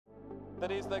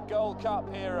that is the Gold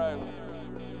Cup hero.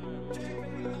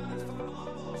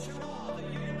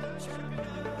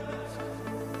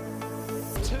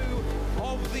 Two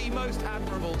of the most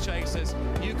admirable chasers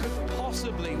you could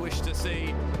possibly wish to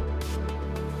see.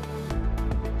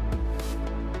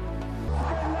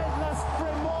 Relentless,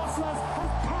 remorseless,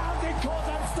 has pounded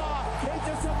Cordon Star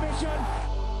into submission.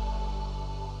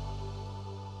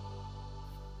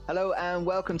 Hello and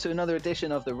welcome to another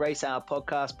edition of the Race Hour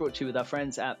podcast, brought to you with our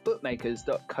friends at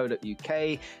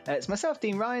bookmakers.co.uk. It's myself,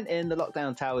 Dean Ryan, in the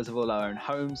lockdown towers of all our own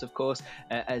homes, of course.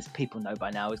 As people know by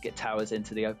now, we get towers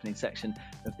into the opening section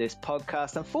of this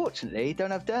podcast. Unfortunately,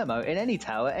 don't have Dermo in any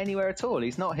tower anywhere at all.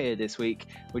 He's not here this week,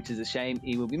 which is a shame.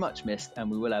 He will be much missed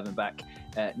and we will have him back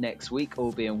next week,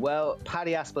 all being well.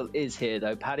 Paddy Aspel is here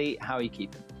though. Paddy, how are you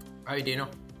keeping? How are you doing?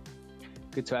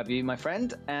 Good to have you, my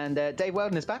friend. And Dave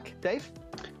Weldon is back. Dave?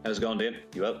 How's it going, Dean?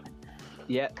 You well?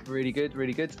 Yeah, really good,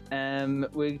 really good.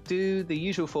 We do the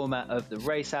usual format of the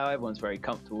race hour. Everyone's very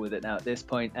comfortable with it now at this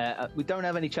point. We don't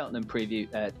have any Cheltenham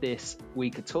preview this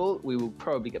week at all. We will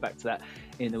probably get back to that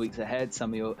in the weeks ahead,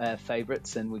 some of your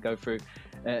favourites, and we go through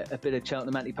a bit of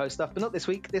Cheltenham anti-post stuff, but not this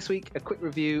week. This week, a quick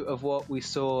review of what we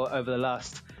saw over the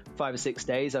last 5 or 6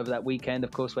 days, over that weekend,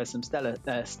 of course, where some stellar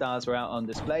stars were out on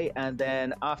display. And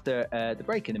then after the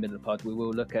break in the middle of the pod, we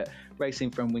will look at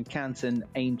racing from Wincanton,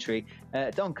 Aintree,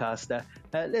 Doncaster,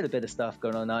 a little bit of stuff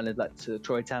going on Ireland, like to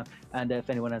Troy Town, and if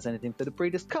anyone has anything for the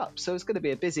Breeders' Cup. So it's going to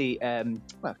be a busy,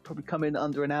 probably come in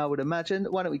under an hour, I would imagine.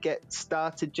 Why don't we get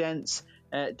started, gents?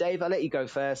 Dave, I'll let you go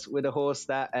first with a horse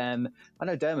that I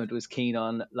know Dermot was keen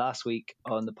on last week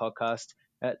on the podcast,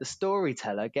 the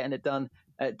Storyteller, getting it done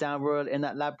at Down Royal in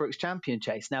that Ladbrokes Champion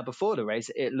Chase. Now, before the race,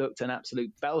 it looked an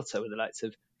absolute belter with the likes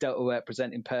of Delta Work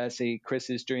presenting Percy,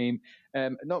 Chris's Dream.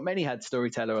 Not many had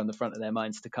Storyteller on the front of their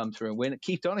minds to come through and win.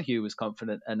 Keith Donoghue was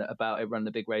confident about it running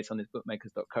the big race on his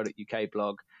bookmakers.co.uk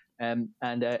blog. And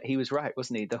he was right,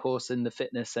 wasn't he? The horse and the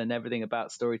fitness and everything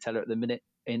about Storyteller at the minute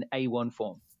in A1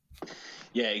 form.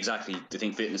 Yeah, exactly. I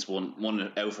think fitness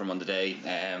won out for him on the day.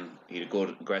 He had a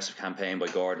good aggressive campaign by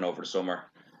Gordon over the summer,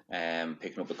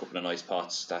 picking up a couple of nice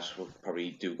pots that will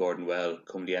probably do Gordon well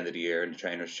come the end of the year in the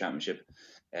Trainers' Championship.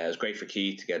 It was great for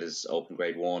Keith to get his Open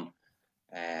Grade 1.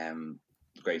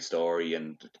 Great story,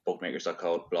 and the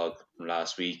bookmakers.co blog from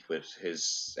last week with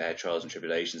his trials and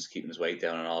tribulations, keeping his weight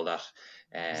down and all that.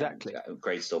 Exactly.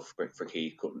 Great stuff for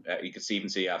Keith. You could even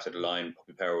see after the line,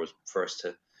 Puppy Power was first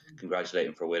to congratulate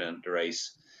him for winning the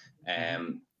race.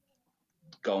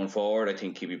 Going forward, I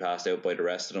think he'll be passed out by the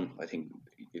rest of them. I think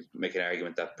you could make an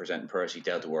argument that presenting Percy,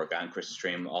 Delta Work and Chris's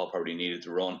Dream all probably needed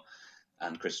to run,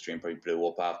 and Chris's Dream probably blew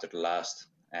up after the last.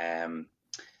 And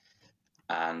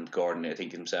Gordon, I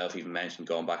think himself even mentioned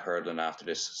going back hurdling after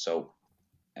this. So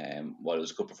while it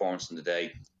was a good performance on the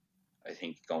day, I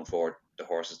think going forward the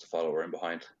horses to follow are in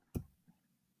behind.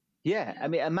 Yeah, I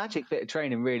mean, a magic bit of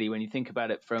training, really, when you think about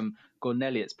it from Gordon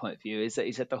Elliott's point of view, is that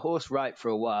he's had the horse right for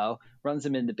a while, runs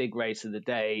him in the big race of the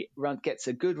day, gets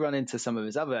a good run into some of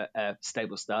his other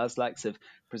stable stars, likes of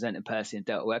Presenting Percy and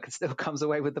Delta Work, and still comes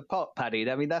away with the pot, Paddy.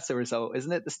 I mean, that's a result,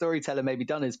 isn't it? The Storyteller maybe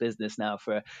done his business now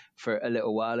for a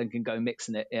little while and can go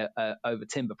mixing it over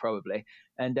timber, probably.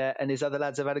 And his other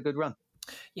lads have had a good run.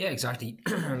 Yeah, exactly.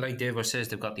 Like Dave says,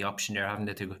 they've got the option there, haven't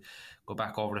they, to go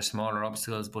back over the smaller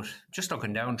obstacles. But just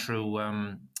looking down through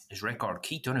his record,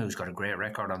 Keith Donoghue's got a great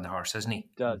record on the horse, hasn't he?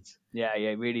 Does. Yeah, he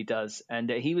really does. And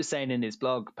he was saying in his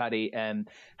blog, Paddy,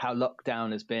 how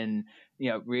lockdown has been,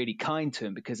 really kind to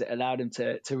him, because it allowed him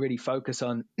to really focus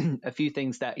on a few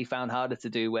things that he found harder to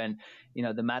do when,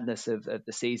 the madness of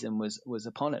the season was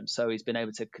upon him. So he's been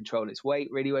able to control his weight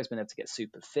really well. He's been able to get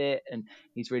super fit, and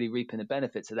he's really reaping the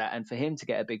benefits of that. And for him to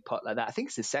get a big pot like that, I think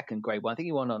it's his second grade one. I think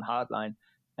he won on Hardline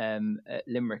at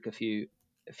Limerick a few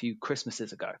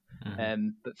Christmases ago.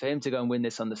 But for him to go and win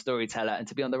this on the Storyteller and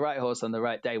to be on the right horse on the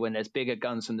right day when there's bigger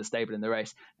guns from the stable in the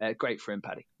race, great for him,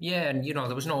 Paddy. Yeah, and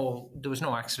there was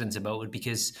no accidents about it,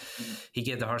 because he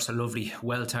gave the horse a lovely,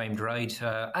 well-timed ride,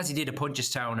 as he did at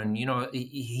Punchestown, and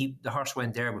the horse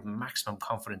went there with maximum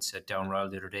confidence at Down Royal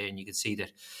the other day, and you could see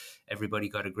that everybody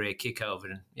got a great kick out of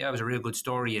it. And yeah, it was a real good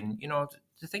story. And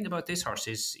the thing about this horse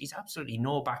is he's absolutely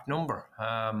no back number.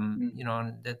 And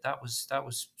that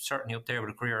was certainly up there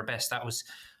with a career best.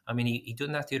 He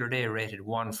done that the other day, rated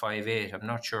 158. I'm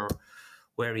not sure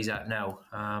where he's at now.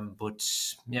 But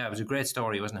yeah, it was a great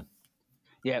story, wasn't it?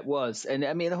 Yeah, it was. And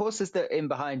I mean, the horses that are in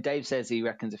behind, Dave says he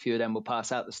reckons a few of them will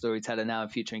pass out the Storyteller now in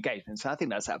future engagements. So I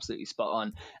think that's absolutely spot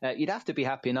on. You'd have to be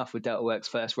happy enough with Delta Works'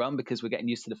 first run, because we're getting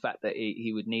used to the fact that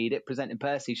he would need it. Presenting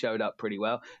Percy showed up pretty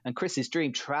well. And Chris's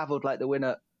Dream travelled like the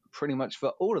winner pretty much for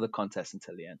all of the contests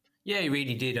until the end. Yeah, he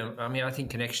really did. I mean, I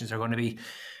think Connections are going to be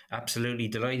absolutely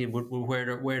delighted with where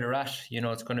they're at.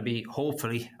 It's going to be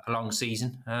hopefully a long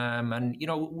season. And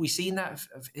we've seen that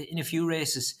in a few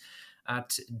races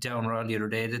at Down Royal the other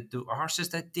day, that the horses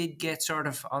that did get sort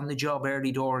of on the job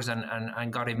early doors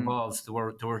and got involved, they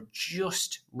were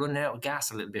just running out of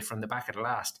gas a little bit from the back of the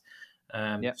last.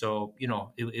 So,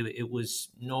 it was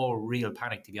no real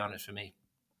panic, to be honest, for me.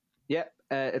 Yeah,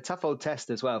 a tough old test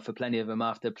as well for plenty of them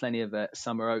after plenty of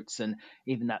summer oats, and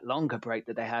even that longer break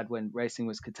that they had when racing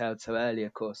was curtailed so early,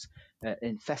 of course,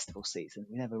 in festival season.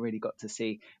 We never really got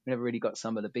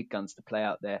some of the big guns to play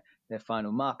out their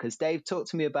final markers. Dave, talk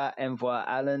to me about Envoi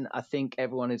Allen. I think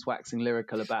everyone is waxing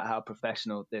lyrical about how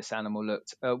professional this animal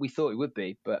looked. We thought he would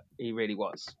be, but he really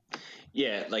was.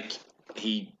 Yeah,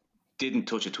 he didn't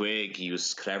touch a twig. He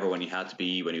was clever when he had to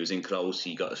be. When he was in close,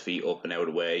 he got his feet up and out of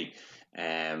the way.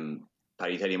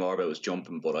 Paddy, tell you more about his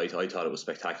jumping, but I thought it was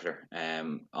spectacular.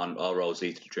 On All Roads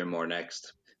Lead to the Drimore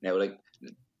next. Now,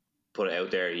 put it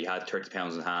out there, he had 30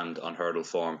 pounds in hand on hurdle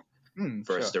form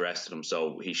versus the rest of them,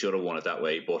 so he should have won it that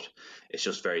way. But it's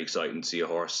just very exciting to see a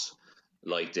horse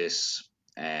like this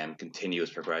continue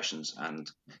his progressions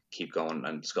and keep going,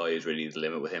 and sky is really the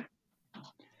limit with him.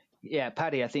 Yeah,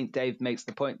 Paddy, I think Dave makes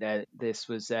the point there. This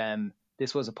was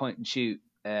a point and shoot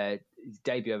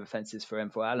debut over fences for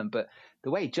Envoi Allen, but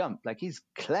the way he jumped, he's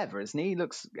clever, isn't he? He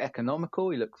looks economical,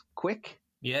 he looks quick.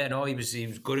 Yeah, no, he was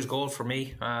good as gold for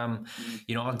me. On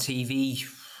TV,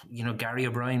 Gary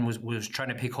O'Brien was trying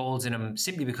to pick holes in him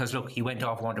simply because, look, he went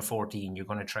off 1 to 14. You're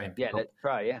going to try and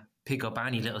pick up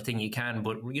any little thing you can.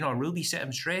 But, Ruby set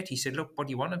him straight. He said, look, what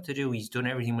do you want him to do? He's done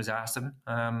everything was asked of him.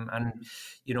 And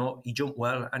he jumped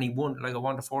well and he won like a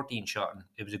 1 to 14 shot. And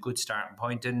it was a good starting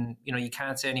point. And, you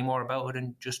can't say any more about it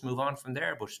and just move on from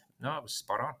there. But no, it was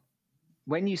spot on.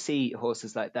 When you see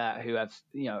horses like that who have,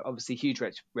 obviously huge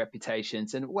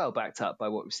reputations and well backed up by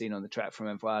what we've seen on the track from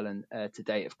Envoi Allen to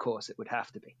date, of course, it would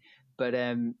have to be. But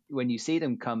when you see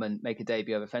them come and make a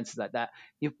debut over fences like that,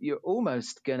 you're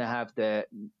almost going to have the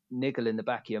niggle in the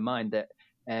back of your mind that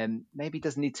maybe he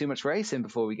doesn't need too much racing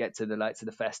before we get to the lights of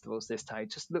the festivals this time.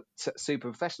 Just look super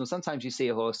professional. Sometimes you see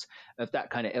a horse of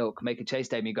that kind of ilk make a chase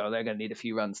debut and go, they're going to need a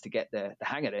few runs to get the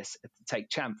hang of this. Take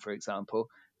Champ, for example.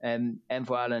 Envoi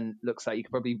Allen looks like you could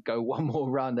probably go one more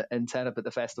run and turn up at the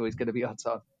festival. He's going to be odds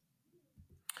on.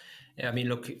 Yeah, I mean,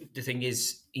 look, the thing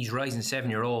is, he's rising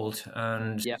 7-year-old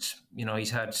and,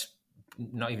 he's had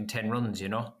not even 10 runs,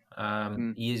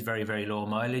 He is very, very low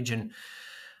mileage. And,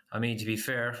 I mean, to be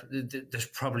fair, there's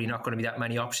probably not going to be that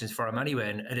many options for him anyway.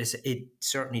 And it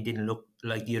certainly didn't look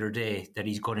like the other day that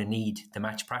he's going to need the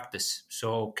match practice.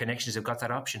 So Connections have got that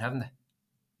option, haven't they?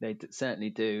 They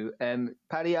certainly do.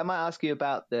 Paddy, I might ask you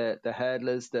about the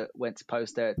hurdlers that went to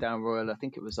post there at Down Royal. I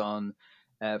think it was on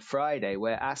Friday,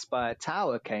 where Aspire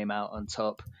Tower came out on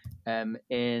top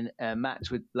in a match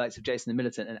with the likes of Jason the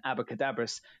Militant and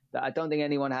Abracadabras. That I don't think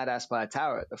anyone had Aspire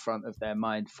Tower at the front of their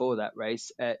mind for that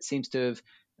race. It seems to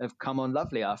have come on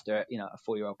lovely after a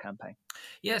 4-year-old campaign.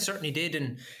 Yeah, it certainly did,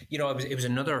 and it was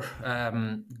another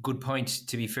good point.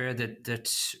 To be fair,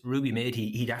 that Ruby made.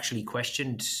 He'd actually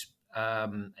questioned.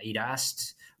 He'd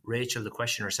asked Rachel the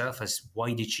question herself as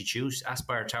why did she choose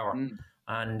Aspire Tower,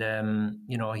 and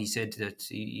he said that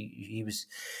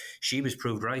she was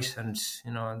proved right, and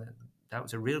that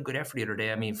was a real good effort the other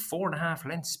day. I mean, 4.5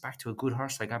 lengths back to a good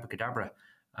horse like Abracadabra.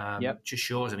 Just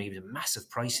shows him he was a massive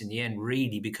price in the end,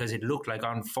 really, because it looked like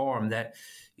on form that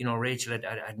Rachel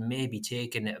had maybe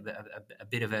taken a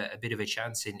bit of a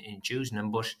chance in choosing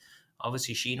him, but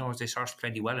obviously she knows this horse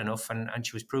plenty well enough, and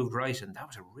she was proved right, and that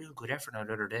was a real good effort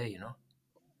the other day,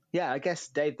 Yeah, I guess,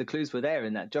 Dave, the clues were there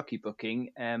in that jockey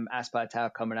booking. Aspire Tower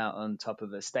coming out on top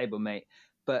of a stablemate.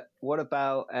 But what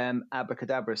about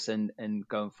Abracadabras and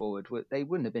going forward? They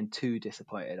wouldn't have been too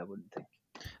disappointed, I wouldn't think.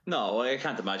 No, I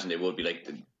can't imagine they would be.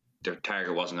 Their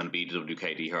target wasn't going to be the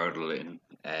WKD hurdle in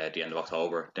the end of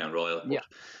October down Royal. But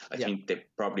I think they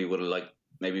probably would have liked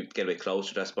maybe get a bit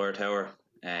closer to Aspire Tower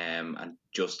and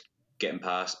just getting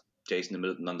past Jason the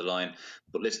Militant on the line.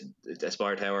 But listen,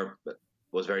 Aspire Tower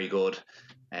was very good.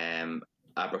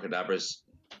 Abracadabras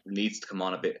needs to come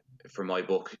on a bit for my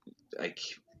book.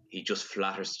 He just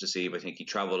flatters to deceive. I think he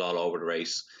travelled all over the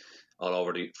race, all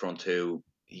over the front two.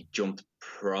 He jumped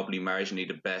probably marginally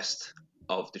the best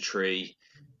of the three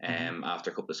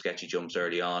after a couple of sketchy jumps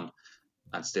early on,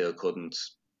 and still couldn't.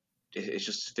 It's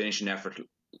just finishing effort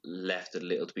left a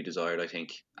little to be desired, I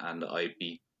think, and I'd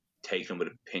be taking him with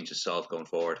a pinch of salt going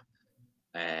forward.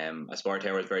 Aspire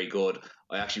Tower is very good.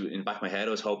 I actually, in the back of my head,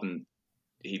 I was hoping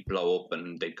he'd blow up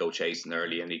and they'd go chasing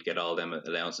early and he'd get all them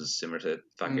allowances similar to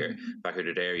Fakir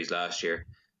the Dairies last year.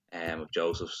 of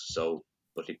Joseph. So,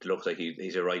 but it looks like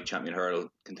he's a right champion hurdle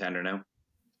contender now.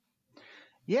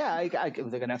 Yeah,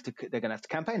 they're gonna have to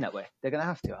campaign that way. They're gonna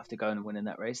have to go and win in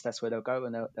that race. That's where they'll go,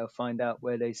 and they'll find out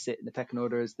where they sit in the pecking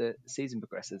order as the season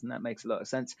progresses, and that makes a lot of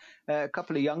sense. A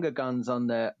couple of younger guns on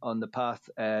the path.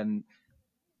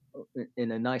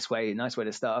 In a nice way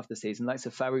to start off the season, like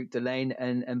Farouk Delane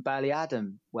and Bally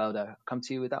Adam. Welder, I'll come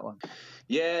to you with that one.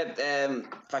 Yeah,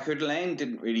 Farouk Delane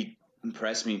didn't really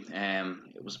impress me.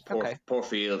 It was poor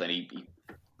field, and he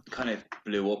kind of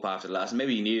blew up after the last.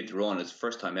 Maybe he needed to run his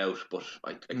first time out, but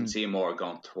I can see him more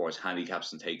going towards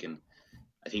handicaps and taking,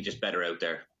 I think, just better out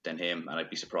there than him, and I'd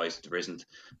be surprised if there isn't.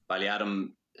 Bally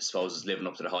Adam, I suppose, is living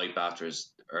up to the hype after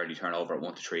his early turnover at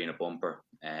 1-3 in a bumper.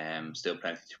 Still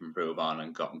plenty to improve on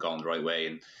and gone the right way.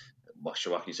 And what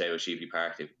can you say about Shepley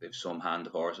Park? They've some hand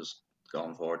of horses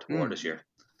going forward this year.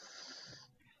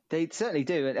 They certainly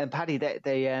do, and Paddy,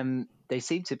 they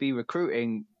seem to be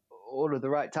recruiting all of the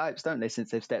right types, don't they,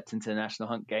 since they've stepped into the National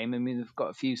Hunt game? I mean, they've got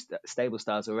a few stable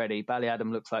stars already. Bally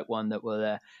Adam looks like one that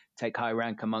will take high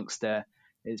rank amongst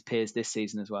his peers this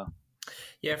season as well.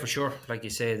 Yeah, for sure. Like you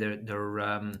say,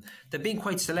 they've been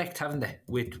quite select, haven't they,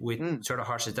 with sort of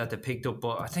horses that they picked up.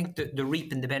 But I think they're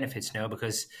reaping the benefits now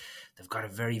because they've got a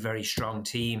very, very strong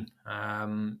team.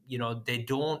 They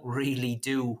don't really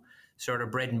do sort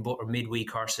of bread and butter midweek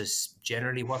horses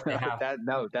generally what they have.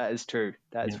 That is true.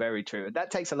 That is very true. That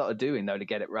takes a lot of doing though to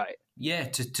get it right. Yeah,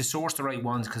 to source the right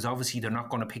ones, because obviously they're not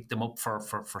going to pick them up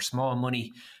for small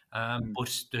money.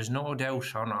 But there's no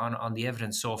doubt on the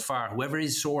evidence so far, whoever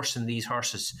is sourcing these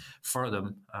horses for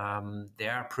them, they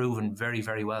are proven very,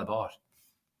 very well bought.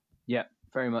 Yeah,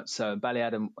 very much so. Bally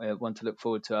Adam, one to look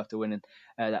forward to after winning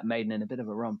that maiden in a bit of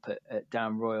a romp at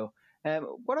Down Royal.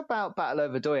 What about Battle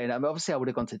Over Doyen? I mean, obviously, I would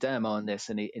have gone to Dermo on this,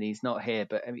 and he's not here,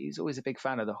 but I mean, he's always a big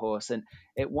fan of the horse, and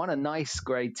it won a nice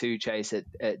Grade 2 chase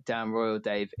at Down Royal,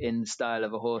 Dave, in the style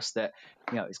of a horse that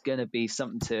is going to be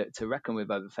something to reckon with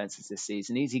over fences this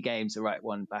season. Easy Game's the right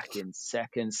one back in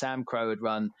second. Sam Crow had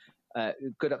run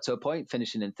good up to a point,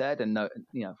 finishing in third, and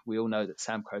we all know that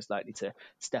Sam Crow's likely to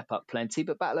step up plenty,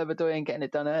 but Battle Over Doyen getting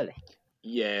it done early.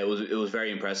 Yeah, it was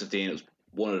very impressive, Dean. It was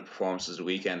one of the performances of the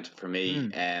weekend for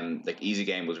me. Easy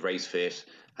Game was race fit,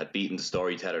 had beaten the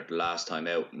Storyteller the last time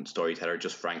out, and Storyteller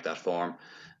just franked that form.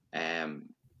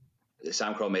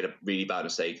 Sam Crow made a really bad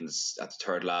mistake at the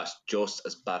third last, just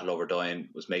as Battle Over Doyen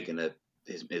was making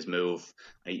his move.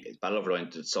 Battle Over Doyen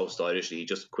did so stylishly. He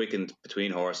just quickened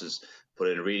between horses, put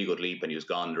in a really good leap, and he was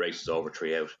gone. The race was over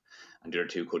 3 out, and the other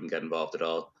two couldn't get involved at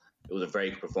all. It was a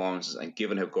very good performance, and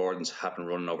given how Gordon's happened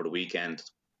running over the weekend,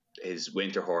 his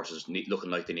winter horses looking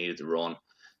like they needed to run.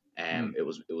 It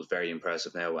was very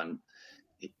impressive now, and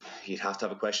you'd have to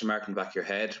have a question mark in the back of your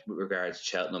head with regard to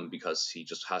Cheltenham because he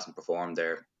just hasn't performed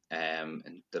there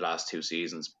in the last 2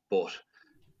 seasons. But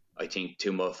I think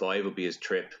 2 Mile 5 will be his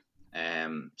trip,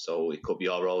 so it could be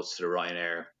all roads to the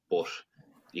Ryanair, but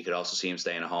you could also see him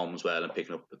staying at home as well and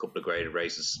picking up a couple of graded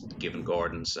races, given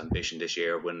Gordon's ambition this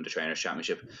year of winning the Trainers'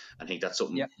 Championship. I think that's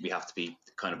something we have to be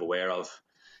kind of aware of,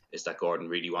 is that Gordon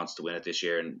really wants to win it this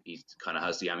year, and he kind of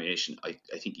has the ammunition. I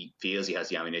think he feels he has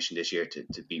the ammunition this year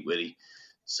to beat Willie.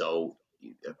 So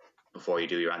before you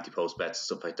do your anti-post bets and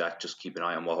stuff like that, just keep an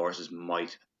eye on what horses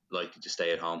might likely to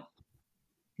stay at home.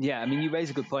 Yeah, I mean, you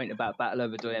raise a good point about Battle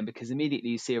Over Doyen, because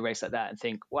immediately you see a race like that and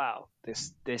think, wow,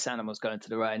 this animal's going to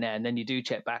the Ryanair. And then you do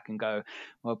check back and go,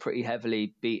 well, pretty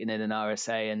heavily beaten in an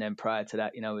RSA. And then prior to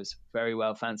that, was very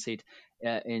well fancied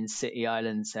in City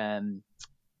Islands,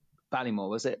 Ballymore,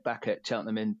 was it, back at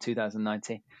Cheltenham in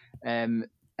 2019, and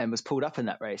was pulled up in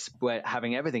that race,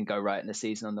 having everything go right in the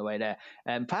season on the way there.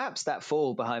 And perhaps that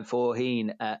fall behind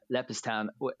Forheen at Leopardstown,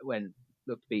 when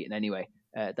looked beaten anyway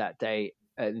that day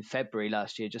in February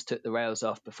last year, just took the rails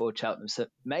off before Cheltenham. So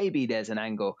maybe there's an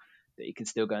angle that he can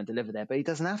still go and deliver there, but he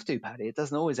doesn't have to, Paddy. It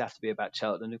doesn't always have to be about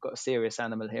Cheltenham. We've got a serious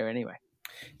animal here anyway.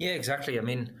 Yeah, exactly. I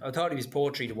mean, I thought he was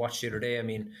poetry to watch the other day. I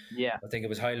mean, I think it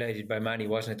was highlighted by Manny,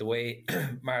 wasn't it? The way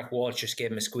Mark Walsh just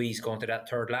gave him a squeeze going to that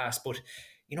third last. But,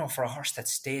 for a horse that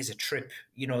stays a trip,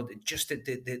 just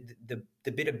the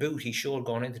bit of boot he showed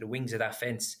going into the wings of that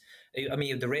fence. I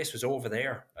mean, the race was over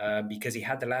there because he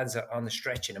had the lads on the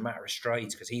stretch in a matter of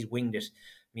strides, because he's winged it.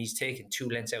 I mean, he's taken 2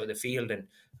 lengths out of the field, and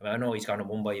I know he's gone and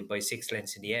won by 6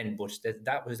 lengths in the end, but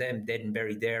that was them dead and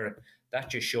buried there, and that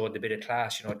just showed the bit of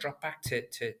class. Drop back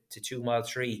to 2 Mile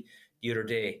 3 the other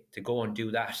day to go and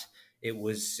do that. It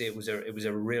was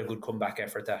a real good comeback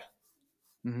effort. That.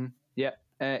 Mm-hmm. Yeah.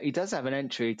 He does have an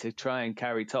entry to try and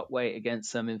carry top weight against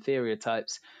some inferior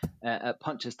types at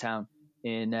Punchestown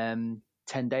in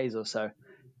 10 days or so.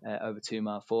 over 2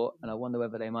 mile fort, and I wonder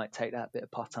whether they might take that bit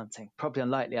of pot hunting. Probably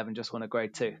unlikely, having just won a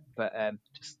Grade 2, but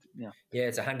just yeah,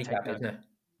 it's a handicap, isn't it?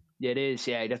 Yeah, it is.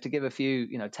 Yeah, you'd have to give a few,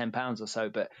 £10 or so,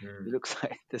 but it looks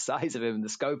like the size of him and the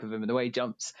scope of him and the way he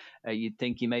jumps, you'd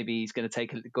think he's going to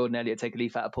take Gordon Elliott, take a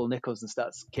leaf out of Paul Nicholls and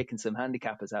starts kicking some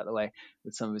handicappers out of the way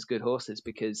with some of his good horses,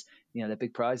 because they're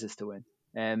big prizes to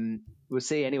win. We'll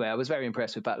see. Anyway, I was very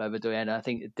impressed with Battle Over Doyenne. I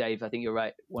think, Dave, you're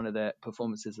right. One of the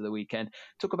performances of the weekend.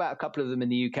 Talk about a couple of them in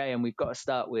the UK, and we've got to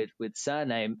start with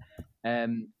Surname,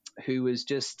 who was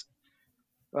just.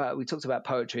 Well, we talked about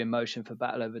poetry in motion for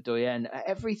Battle Over Doyenne.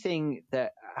 Everything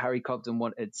that Harry Cobden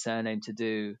wanted Surname to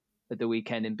do at the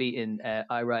weekend in beating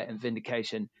I Write and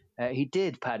Vindication, he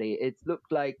did, Paddy. It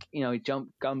looked like, he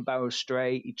jumped gun barrel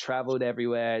straight. He travelled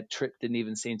everywhere. Trip didn't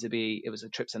even seem to be, it was a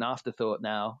trip's an afterthought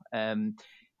now.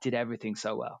 Did everything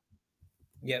so well.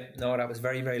 Yeah, no, that was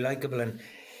very, very likeable. And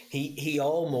he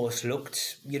almost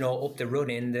looked, up the run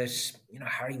in that,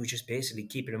 Harry was just basically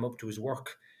keeping him up to his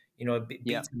work.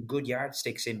 Beat some good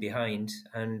yardsticks in behind,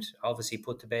 and obviously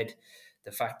put to bed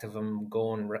the fact of him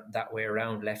going that way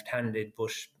around left-handed.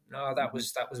 But no, that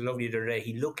was lovely today.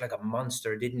 He looked like a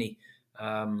monster, didn't he?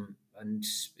 And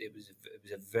it was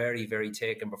a very, very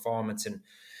taken performance. And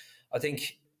I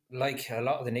think, like a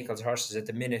lot of the Nicholls horses at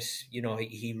the minute,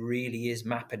 he really is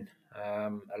mapping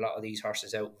a lot of these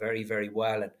horses out very, very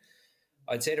well. And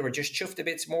I'd say they were just chuffed a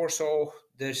bit more so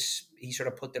that he sort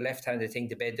of put the left-handed thing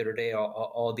to bed the other day,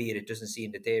 albeit it doesn't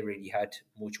seem that they really had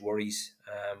much worries.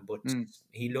 But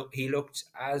he looked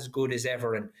as good as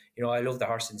ever. And, I love the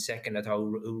horse in second, I thought,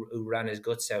 who ran his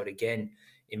guts out again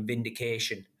in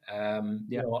Vindication.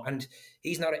 And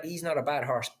he's not a bad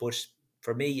horse, but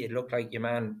for me, it looked like your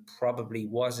man probably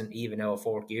wasn't even out of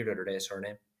fourth gear the other day,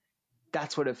 Surname.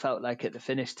 That's what it felt like at the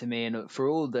finish to me. And for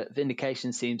all that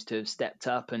Vindication seems to have stepped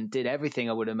up and did everything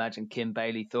I would imagine Kim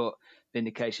Bailey thought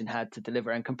Vindication had to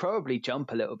deliver, and can probably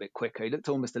jump a little bit quicker. He looked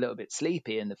almost a little bit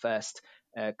sleepy in the first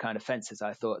kind of fences.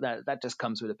 I thought that just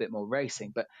comes with a bit more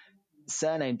racing. But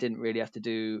Surname didn't really have to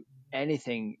do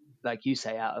anything, like you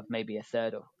say, out of maybe a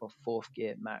third or fourth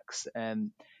gear max.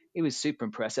 It was super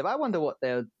impressive. I wonder what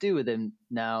they'll do with him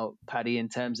now, Paddy, in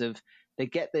terms of they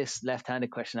get this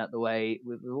left-handed question out the way.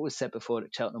 We've always said before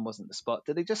that Cheltenham wasn't the spot.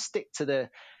 Do they just stick to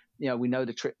we know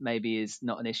the trip maybe is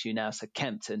not an issue now, so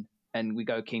Kempton, and we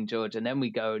go King George, and then we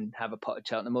go and have a pot at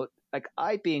Cheltenham? Or,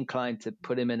 I'd be inclined to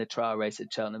put him in a trial race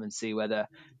at Cheltenham and see whether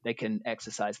they can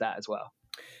exercise that as well.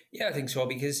 Yeah, I think so,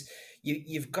 because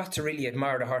you've got to really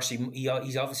admire the horse.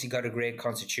 He's obviously got a great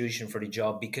constitution for the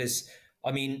job, because,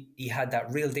 he had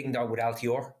that real ding-dong with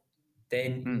Altior.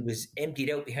 Then he was emptied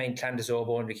out behind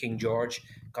Clandazobo under King George,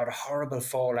 got a horrible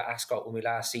fall at Ascot when we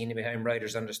last seen him behind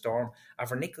Riders on the Storm. And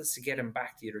for Nicholls to get him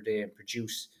back the other day and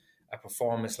produce a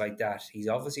performance like that, he's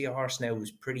obviously a horse now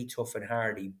who's pretty tough and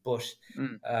hardy, but,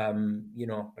 like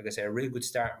I say, a real good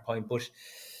starting point. But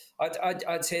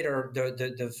I'd say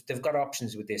they've got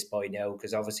options with this boy now,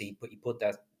 because obviously he put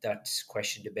that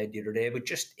question to bed the other day. But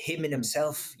just him and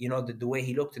himself, the way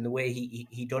he looked and the way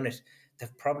he done it,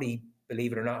 they've probably,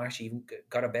 believe it or not, actually even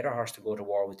got a better horse to go to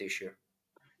war with this year.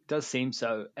 Does seem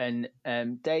so. And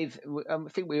Dave, I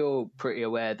think we're all pretty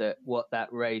aware that what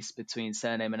that race between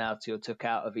Surname and Altior took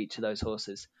out of each of those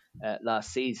horses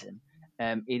last season.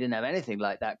 He didn't have anything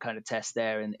like that kind of test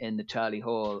there in the Charlie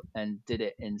Hall, and did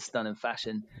it in stunning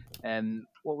fashion.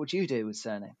 What would you do with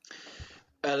Surname?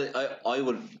 I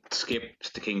would skip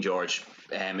to King George.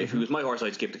 If it was my horse,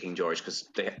 I'd skip to King George, because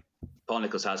Paul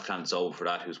Nicholls has Clandazobo for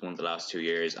that, who's won the last 2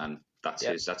 years, and that's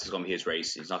going to be his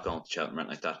race. He's not going to Cheltenham or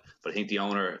anything like that. But I think the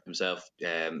owner himself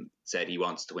said he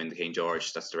wants to win the King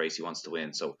George. That's the race he wants to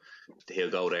win, so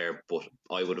he'll go there. But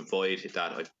I would avoid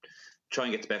that. I'd try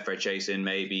and get the Betfair Chase in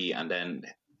maybe, and then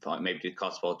maybe the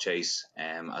Cotswold Chase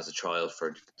as a trial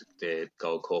for the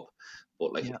Gold Cup.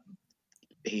 But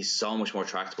he's so much more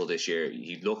tractable this year.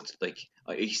 He looked like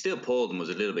he still pulled and was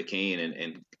a little bit keen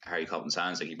in Harry Cobden's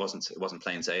hands. Like it wasn't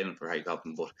plain sailing for Harry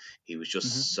Cobden, but he was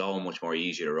just so much more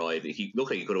easier to ride. He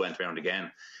looked like he could have went around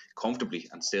again comfortably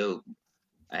and still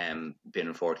been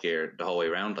in fourth gear the whole way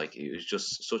around. Like, it was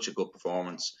just such a good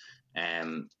performance.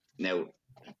 Now,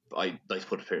 I like to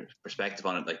put a perspective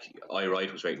on it. Like, I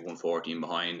Write was rated 114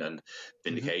 behind, and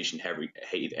Vindication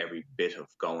hated every bit of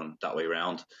going that way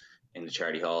around in the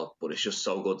Charlie Hall. But it's just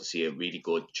so good to see a really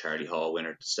good Charlie Hall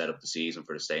winner to set up the season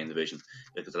for the staying division.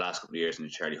 Look at the last couple of years in the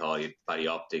Charlie Hall, you had Paddy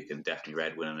Optic and Definitely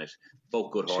Red winning it.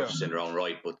 Both good horses in their own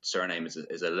right, but Surname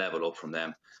is a level up from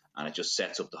them, and it just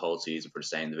sets up the whole season for the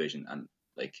staying division. And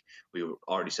like we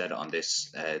already said it on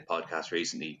this podcast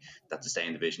recently, that the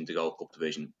staying division, the Gold Cup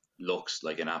division, looks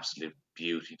like an absolute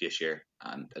beauty this year,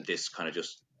 and this kind of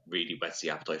just really whets the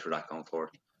appetite for that going forward.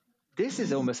 This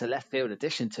is almost a left field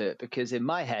addition to it, because in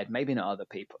my head, maybe not other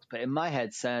people's, but in my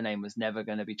head, Surname was never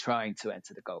going to be trying to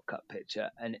enter the Gold Cup picture.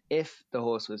 And if the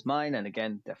horse was mine, and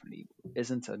again, definitely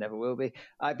isn't or never will be,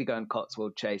 I'd be going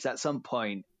Cotswold Chase at some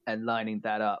point and lining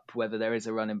that up, whether there is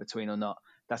a run in between or not.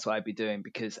 That's what I'd be doing,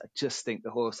 because I just think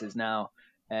the horse is now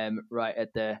right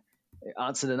at the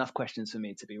answered enough questions for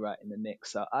me to be right in the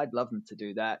mix. So I'd love them to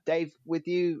do that. Dave, with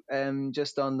you,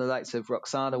 just on the likes of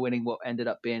Roxana winning what ended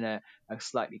up being a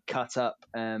slightly cut up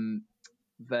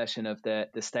version of the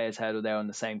Stayers Hurdle there on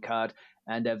the same card,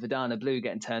 and Verdana Blue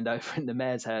getting turned over in the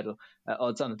Mares Hurdle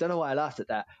odds on. I don't know why I laughed at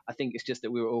that. I think it's just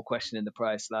that we were all questioning the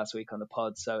price last week on the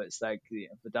pod, so it's like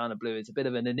Verdana Blue is a bit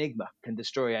of an enigma, can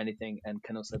destroy anything and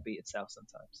can also beat itself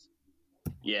sometimes.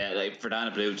 Yeah, like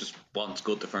Verdana Blue just wants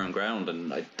good to firm ground,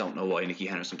 and I don't know why Nicky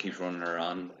Henderson keeps running her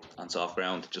on soft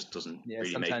ground. It just doesn't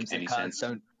really make any sense.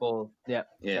 Don't fall. Yeah,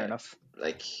 fair enough.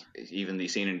 Like even the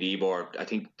scene in the Ebor, I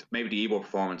think maybe the Ebor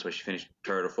performance where she finished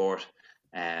third or fourth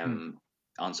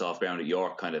on soft ground at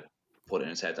York kind of put it in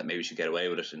his head that maybe she'd get away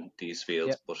with it in these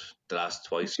fields, but the last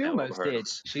twice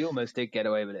she almost did get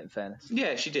away with it, in fairness.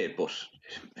 Yeah, she did, but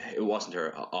it wasn't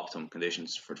her optimum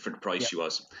conditions for the price she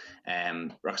was.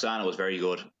 Roxana was very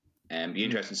good. Be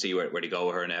interesting to see where they go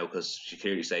with her now, because she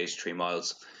clearly stays 3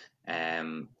 miles.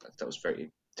 That was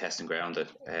very testing ground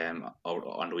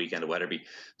on the weekend at Wetherby.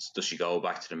 So does she go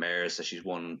back to the mares that she's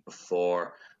won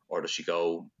before, or does she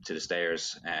go to the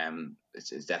Stayers?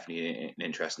 It's definitely an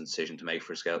interesting decision to make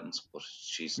for Skeltons, but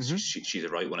she's the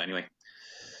right one anyway.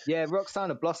 Yeah,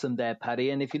 Roxana blossomed there, Paddy.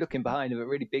 And if you're looking behind her, a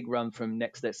really big run from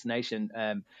Next Destination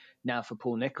now for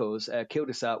Paul Nicholls.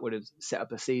 Kildesart would have set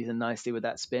up a season nicely with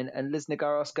that spin. And Liz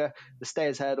Nagaraska, the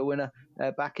Stayers Hurdle winner,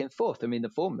 back in fourth. I mean, the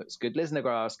form looks good. Liz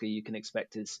Nagaraska, you can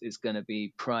expect, is going to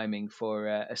be priming for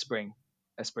a spring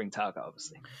target,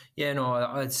 obviously. Yeah, no,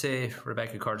 I'd say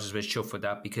Rebecca Curtis was chuffed with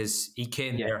that, because he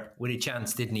came there with a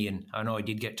chance, didn't he? And I know he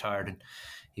did get tired and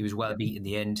he was well beat in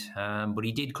the end, but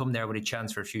he did come there with a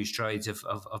chance for a few strides of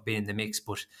being in the mix.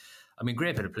 But I mean,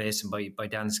 great bit of placing by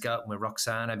Dan Skelton with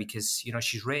Roxana, because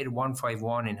she's rated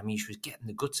 151, and I mean, she was getting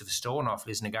the guts of a stone off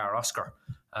Liz Nagar-Oscar,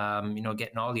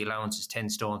 getting all the allowances 10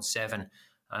 stone 7,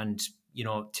 and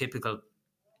typical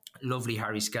lovely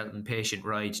Harry Skelton patient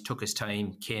ride, took his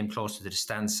time, came closer to the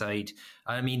stand side.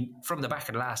 I mean, from the back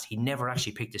of the last, he never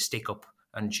actually picked a stick up,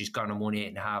 and she's gone and won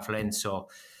 8.5 lengths. So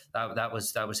that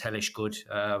was hellish good.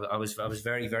 I was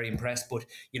very, very impressed. But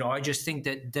I just think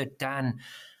that Dan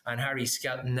and Harry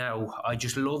Skelton now, I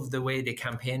just love the way they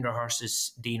campaign their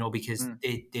horses, Dino, because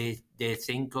they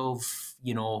think of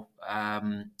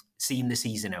seeing the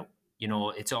season out.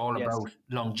 It's all about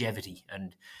longevity,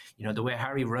 and the way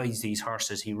Harry rides these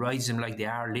horses, he rides them like they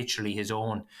are literally his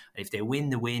own. And if they win,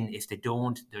 they win. If they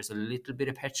don't, there's a little bit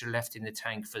of petrol left in the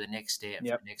tank for the next day and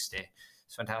for the next day.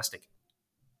 It's fantastic.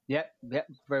 Yeah,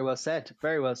 very well said.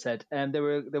 Very well said.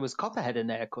 There was Copperhead in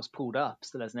there, of course, pulled up,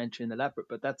 still has an entry in the Ladbroke,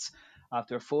 but that's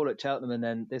after a fall at Cheltenham, and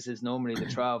then this is normally the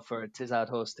trial for a Tizard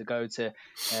horse to go to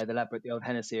the Ladbroke, the Old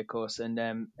Hennessy, of course, and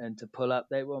to pull up.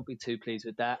 They won't be too pleased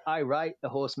with that. the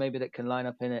horse maybe that can line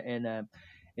up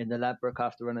in the Ladbroke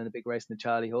after running a big race in the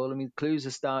Charlie Hall. I mean, clues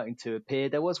are starting to appear.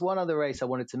 There was one other race I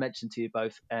wanted to mention to you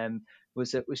both.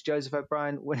 Was Joseph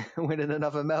O'Brien winning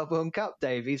another Melbourne Cup,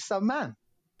 Dave? He's some man.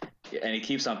 Yeah, and he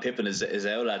keeps on pipping his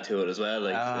outlet to it as well,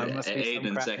 like Aiden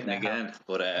in second again.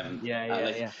 But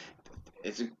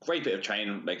it's a great bit of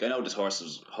training. Like, I know this horse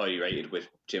was highly rated with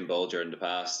Jim Bolger in the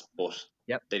past, but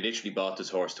they literally bought this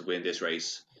horse to win this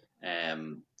race.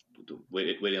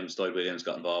 Lloyd Williams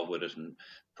got involved with it and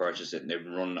purchased it, and they've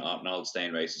been running old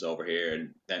Stain races over here,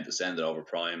 and then to send it over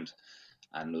primed,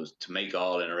 and it was to make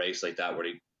all in a race like that where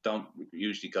they don't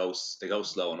usually go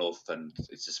slow enough, and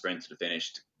it's a sprint to the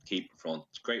finish to keep in front.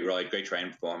 It's a great ride, great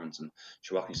training performance, and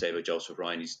sure, what can you say about Joseph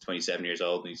Ryan? He's 27 years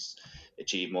old, and he's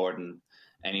achieved more than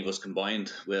any of us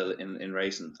combined will in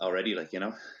racing already. Like,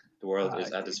 the world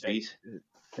is at his feet.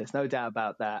 There's no doubt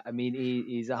about that. I mean,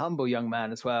 he's a humble young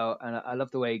man as well, and I love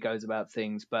the way he goes about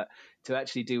things. But to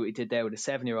actually do what he did there with a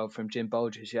 7-year-old from Jim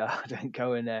Bolger's yard and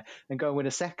go in there and go and win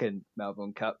a second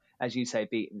Melbourne Cup, as you say,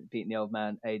 beating the old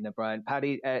man Aidan O'Brien.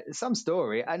 Paddy, some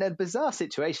story and a bizarre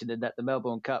situation in that the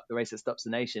Melbourne Cup, the race that stops the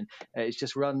nation, it's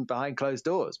just run behind closed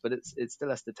doors, but it still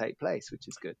has to take place, which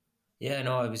is good. Yeah,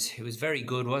 no, it was very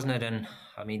good, wasn't it? And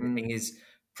I mean, the thing is,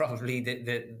 probably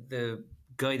the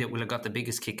guy that will have got the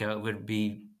biggest kick out would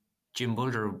be Jim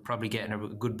Bolger, probably getting a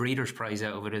good breeder's prize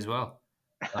out of it as well.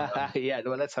 Yeah,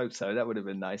 well, let's hope so. That would have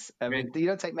been nice. I mean, you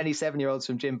don't take many 7-year-olds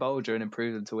from Jim Bolger and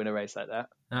improve them to win a race like that.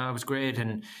 No, it was great.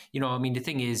 And, I mean, the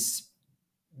thing is,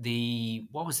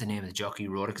 what was the name of the jockey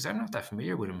who rode it? Because I'm not that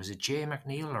familiar with him. Was it Jay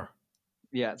McNeil or?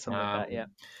 Yeah, something like that, yeah.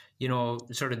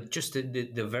 sort of just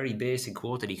the very basic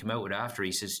quote that he came out with after,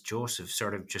 he says Joseph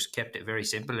sort of just kept it very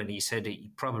simple, and he said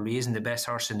he probably isn't the best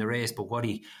horse in the race, but what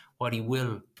he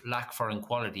will lack for in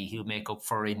quality, he'll make up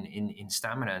for in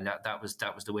stamina, and that was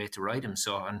the way to ride him.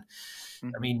 So, and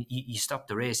I mean, you stop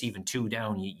the race even 2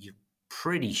 down, you're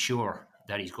pretty sure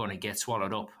that he's going to get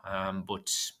swallowed up.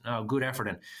 But no, good effort,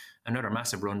 and another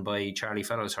massive run by Charlie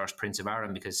Fellowes' horse Prince of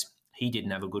Arran, because he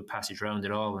didn't have a good passage round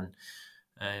at all, and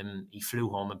he flew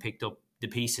home and picked up the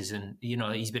pieces. And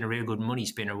he's been a real good money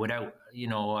spinner without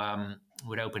being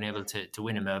able to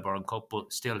win a Melbourne Cup,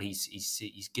 but still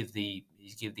he's give the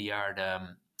yard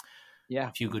a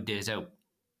few good days out.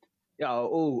 Yeah,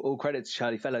 all credit to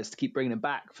Charlie Fellowes to keep bringing him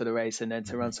back for the race, and then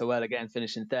to run so well again,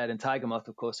 finishing third. And Tiger Moth,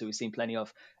 of course, who we've seen plenty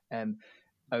of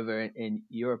over in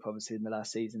Europe, obviously, in the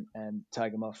last season.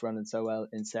 Tiger Moth running so well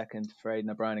in second for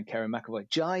Aidan O'Brien and Karen McAvoy.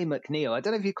 Jai McNeil, I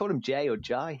don't know if you call him Jay or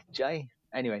Jai.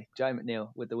 Anyway, Jai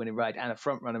McNeil with the winning ride, and a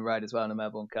front running ride as well in the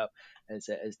Melbourne Cup, as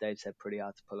Dave said, pretty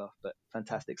hard to pull off, but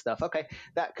fantastic stuff. Okay,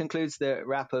 that concludes the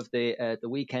wrap of the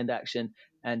weekend action,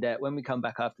 and when we come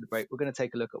back after the break, we're going to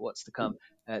take a look at what's to come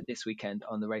this weekend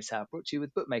on the Race Hour, brought to you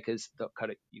with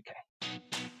bookmakers.co.uk.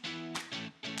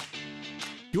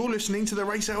 You're listening to the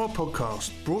Race Hour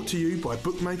podcast, brought to you by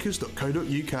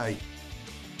bookmakers.co.uk.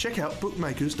 Check out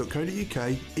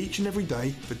bookmakers.co.uk each and every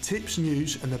day for tips,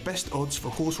 news and the best odds for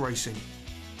horse racing.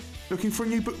 Looking for a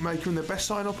new bookmaker and the best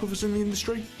sign-up offers in the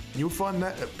industry? You'll find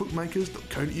that at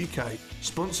bookmakers.co.uk,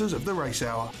 sponsors of the Race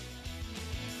Hour.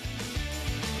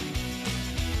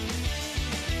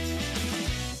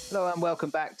 Hello and welcome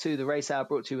back to the Race Hour,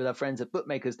 brought to you with our friends at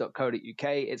bookmakers.co.uk.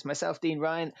 It's myself, Dean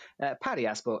Ryan, Paddy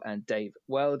Aspel and Dave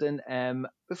Weldon.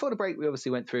 Before the break, we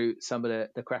obviously went through some of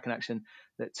the cracking action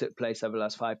that took place over the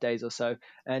last 5 days or so.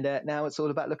 And now it's all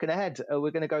about looking ahead.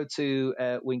 We're going to go to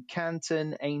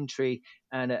Wincanton, Aintree,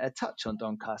 and a touch on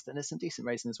Doncaster. And there's some decent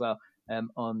racing as well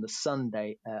on the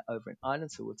Sunday over in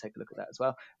Ireland. So we'll take a look at that as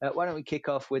well. Why don't we kick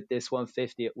off with this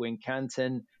 150 at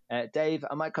Wincanton? Dave,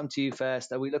 I might come to you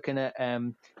first. Are we looking at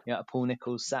a Paul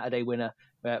Nicholls Saturday winner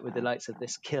with the likes of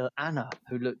this Kill Anna,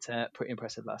 who looked pretty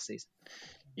impressive last season?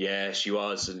 Yeah, she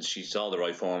was, and she saw the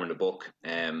right form in the book.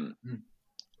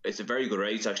 It's a very good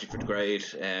race actually for the grade.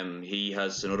 He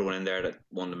has another one in there that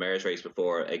won the mare's race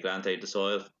before, Eglanthe de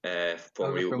Soil,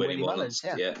 for Willie Mullins.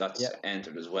 Yeah, that's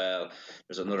entered as well.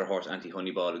 There's another horse, Anti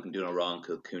Honeyball, who can do no wrong,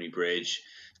 Kilcooney Bridge,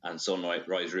 and Sunrise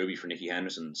Ruby for Nicky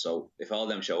Henderson. So if all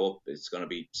them show up, it's going to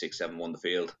be 6-7-1 the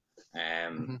field.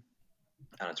 And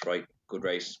it's right, good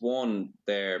race. One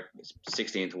there,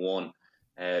 16-1.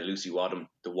 Lucy Wadham,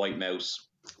 the White Mouse.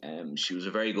 She was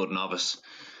a very good novice.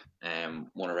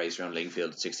 Won a race around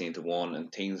Lingfield 16-1,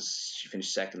 and she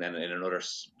finished second then in another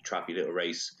trappy little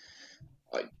race.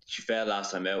 She fell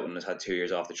last time out and has had 2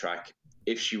 years off the track.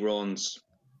 If she runs,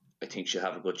 I think she'll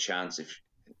have a good chance if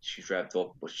she's revved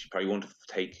up, but she probably won't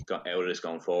take out of this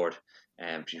going forward.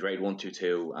 She's rated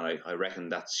 1-2-2, and I reckon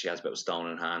that she has about a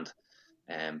stone in hand,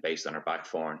 based on her back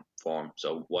form.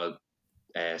 So while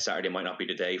Saturday might not be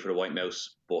the day for the White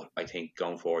Mouse, but I think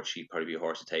going forward she'd probably be a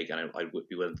horse to take, and I would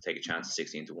be willing to take a chance at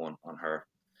 16-1 on her.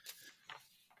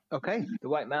 Okay, the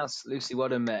White Mouse, Lucy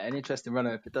Wadham, an interesting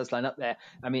runner if it does line up there.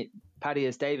 I mean, Paddy,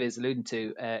 as Dave is alluding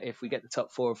to, if we get the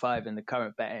top 4 or 5 in the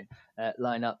current betting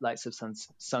line up, like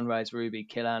Sunrise Ruby,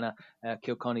 Killana,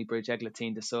 Kilconny Bridge,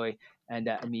 Eglantine de Soy, and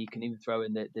I mean, you can even throw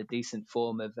in the decent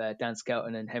form of Dan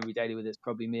Skelton and Henry Daly with his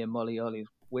probably me and Molly Ollie's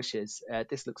wishes.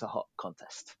 This looks a hot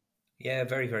contest. Yeah,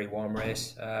 very, very warm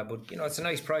race. But, it's a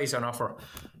nice prize on offer,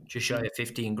 just shy of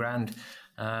 15 grand.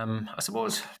 I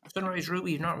suppose Sunrise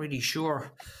Ruby, not really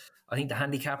sure. I think the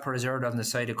handicapper has erred on the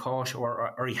side of caution,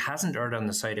 or he hasn't erred on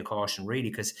the side of caution, really,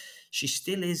 because she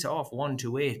still is off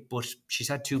 1-8, but she's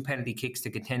had 2 penalty kicks to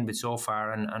contend with so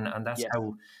far, and that's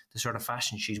how the sort of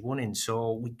fashion she's won in.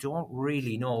 So we don't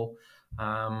really know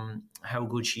how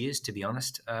good she is, to be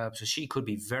honest. So she could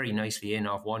be very nicely in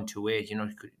off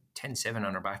 1-8, 10-7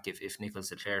 on her back if Nicholls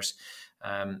declares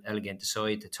Elegant de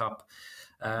Soy at the top.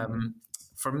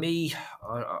 For me,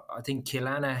 I think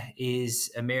Killana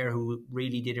is a mare who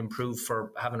really did improve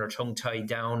for having her tongue tied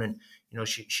down, and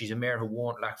she's a mare who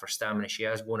won't lack for stamina. She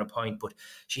has won a point, but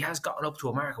she has gotten up to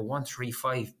a mark of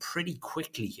 135 pretty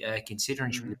quickly,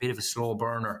 considering she was a bit of a slow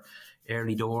burner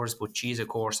early doors, but she's a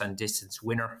course and distance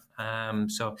winner.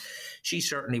 So she's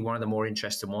certainly one of the more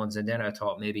interesting ones. And then I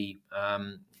thought maybe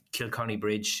Kilconny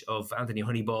Bridge of Anthony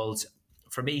Honeyballs.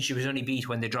 For me, she was only beat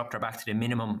when they dropped her back to the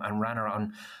minimum and ran her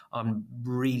on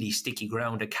really sticky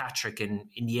ground at Catterick. And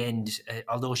in the end,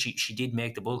 although she did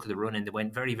make the bulk of the run, and they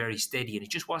went very, very steady, and it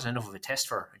just wasn't enough of a test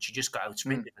for her. And she just got out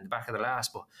sprinted in the back of the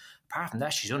last. But apart from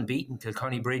that, she's unbeaten,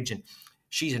 Kilconny Bridge. And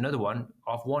she's another one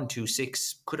off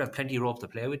 1-2-6, could have plenty of rope to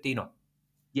play with, Dino.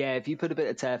 Yeah, if you put a bit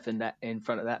of turf in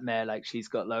front of that mare, like she's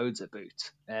got loads of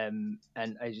boot, and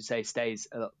as you say, stays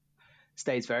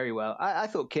very well. I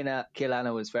thought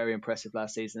Kielana was very impressive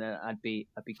last season, and I'd be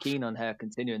keen on her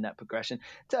continuing that progression.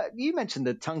 So you mentioned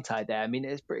the tongue tie there. I mean,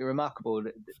 it's pretty remarkable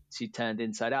that she turned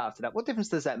inside out after that. What difference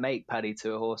does that make, Paddy,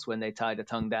 to a horse when they tie the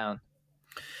tongue down?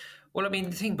 Well, I mean,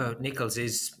 the thing about Nichols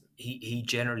is he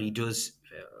generally does.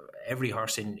 Every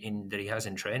horse in that he has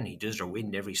in training, he does their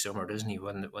wind every summer, doesn't he?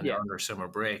 When they're under summer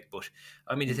break. But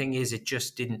I mean, the thing is, it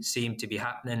just didn't seem to be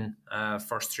happening.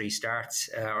 First 3 starts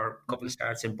or a couple of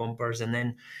starts in bumpers, and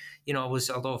then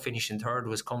although finishing third,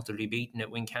 was comfortably beaten at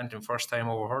Wincanton first time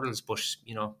over hurdles. But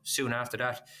soon after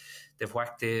that, they've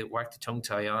whacked the tongue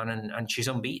tie on, and she's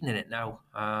unbeaten in it now.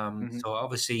 So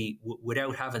obviously,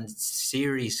 without having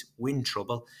serious wind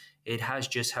trouble, it has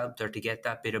just helped her to get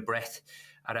that bit of breath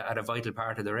at a vital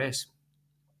part of the race.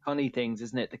 Funny things,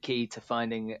 isn't it? The key to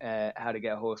finding how to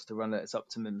get a horse to run at its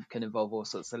optimum can involve all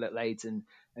sorts of little aids and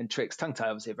tricks. Tongue tie,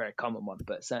 obviously a very common one,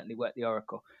 but certainly worked the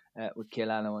oracle with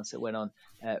Kielana once it went on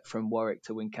from Warwick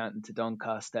to Wincanton to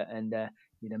Doncaster, and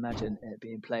you'd imagine it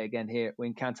being play again here at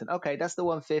Wincanton. Okay, that's the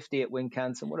 150 at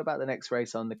Wincanton. What about the next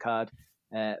race on the card,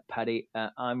 Paddy?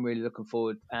 I'm really looking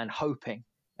forward and hoping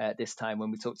this time,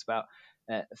 when we talked about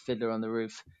Fiddler on the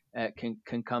Roof,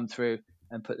 can come through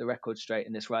and put the record straight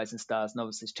in this Rising Stars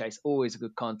Novices Chase. Always a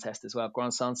good contest as well.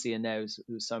 Grand Sancy in there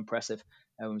who was so impressive.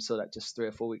 We saw that just 3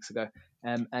 or 4 weeks ago.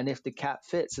 And If the Cap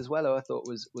Fits as well, I thought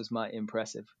was mighty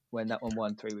impressive when that one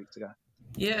won 3 weeks ago.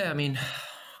 Yeah, I mean,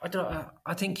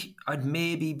 I think I'd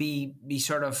maybe be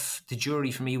sort of, the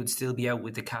jury for me would still be out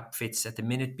with the Cap Fits at the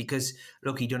minute, because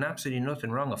look, he done absolutely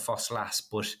nothing wrong at Foss Lass,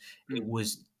 but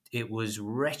it was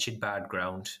wretched bad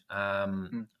ground.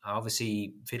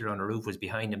 Obviously, Fiddler on the Roof was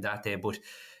behind him that day, but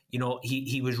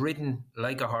he was ridden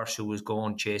like a horse who was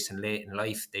going chasing late in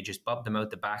life. They just bobbed him out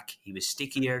the back. He was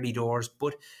sticky early doors,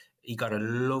 but he got a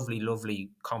lovely,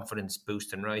 lovely confidence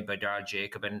boosting ride by Darrell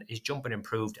Jacob, and his jumping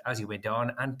improved as he went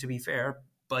on. And to be fair,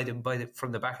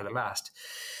 from the back of the last,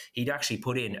 he'd actually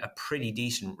put in a pretty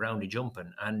decent round of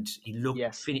jumping, and he looked.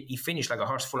 Yes. He finished like a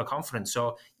horse full of confidence.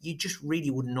 So you just really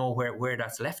wouldn't know where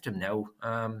that's left him now.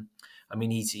 I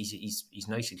mean, he's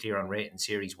nicely clear on rating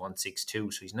Series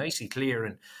 162, so he's nicely clear.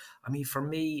 And I mean, for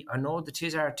me, I know the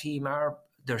Tizar team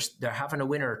they're having a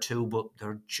winner or two, but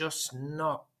they're just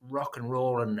not rock and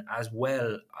rolling as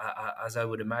well as I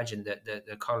would imagine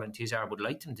that Colin Tizar would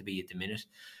like them to be at the minute.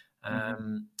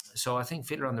 So I think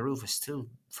Fiddler on the Roof is still,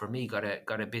 for me, got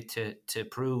a bit to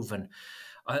prove. And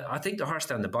I think the horse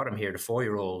down the bottom here, the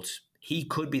 4-year-old, he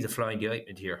could be the flying the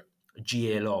ointment here,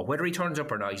 GA Law. Whether he turns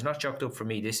up or not, he's not jocked up for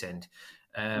me this end.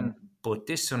 But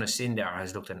this Son of Sindar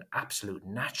has looked an absolute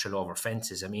natural over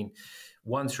fences. I mean,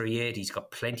 138, he's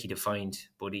got plenty to find,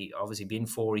 but he obviously being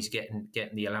 4, he's getting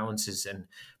the allowances,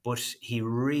 but he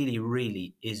really,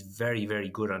 really is very, very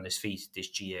good on his feet, this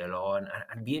GA Law, and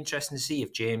it'd be interesting to see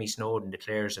if Jamie Snowden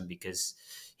declares him, because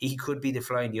he could be the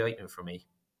flying the ointment for me.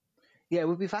 Yeah, it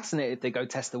would be fascinating if they go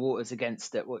test the waters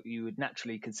against what you would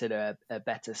naturally consider a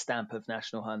better stamp of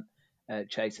National Hunt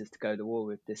chasers to go to war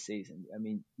with this season. I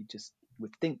mean, you just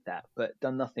would think that, but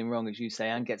done nothing wrong, as you say,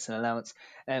 and gets an allowance.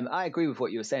 I agree with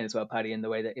what you were saying as well, Paddy, in the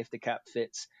way that If the Cap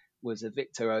Fits was a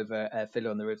victor over Fiddler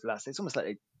on the Roof last. It's almost like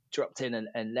they dropped in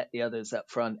and let the others up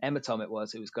front. Emma Tom it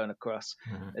was who was going across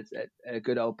at a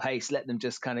good old pace, let them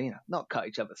just kind of not cut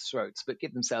each other's throats, but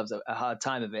give themselves a hard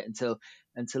time of it until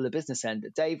the business end.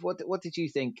 Dave, what did you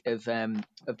think of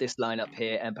this lineup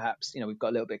here? And perhaps we've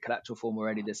got a little bit of collateral form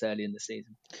already this early in the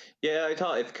season. Yeah, I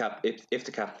thought if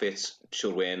the Cap Fits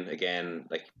should win again,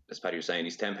 like as Paddy was saying,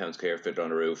 he's £10 clear of Fiddler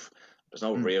on the Roof. There's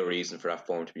no real reason for that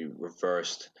form to be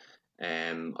reversed.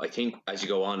 I think as you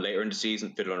go on later in the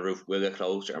season, Fiddler on the Roof will get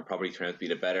closer and probably turn out to be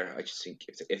the better. I just think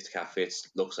if the Cap Fits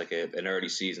looks like an early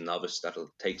season novice,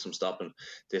 that'll take some stopping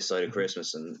this side of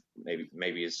Christmas, and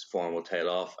maybe his form will tail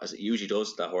off, as it usually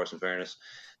does, that horse, in fairness,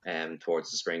 towards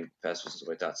the spring festivals and stuff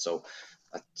like that. So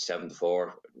at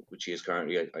 7-4, which he is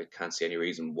currently, I can't see any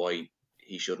reason why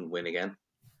he shouldn't win again.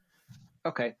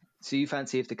 Okay. So you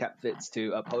fancy If the Cap Fits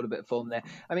to uphold a bit of form there?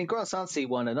 I mean, Grand Sancy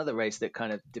won another race that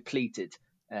kind of depleted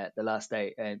the last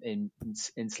day in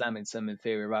slamming some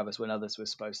inferior rivals when others were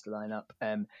supposed to line up.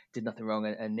 Did nothing wrong,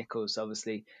 and Nichols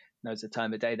obviously knows the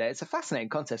time of day there. It's a fascinating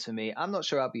contest for me. I'm not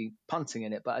sure I'll be punting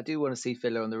in it, but I do want to see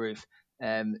Fiddler on the Roof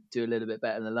do a little bit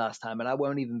better than last time, and I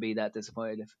won't even be that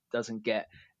disappointed if it doesn't get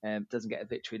a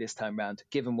victory this time round,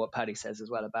 given what Paddy says as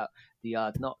well about the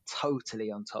yard not totally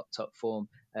on top form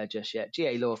just yet.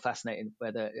 GA Law, fascinating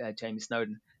whether Jamie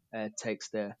Snowden takes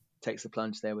the takes the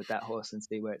plunge there with that horse and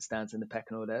see where it stands in the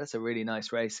pecking order. That's a really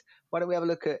nice race. Why don't we have a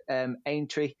look at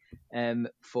Aintree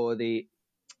for the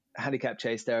handicap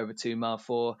chase there over 2 mile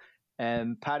 4.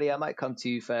 Paddy, I might come to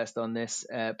you first on this.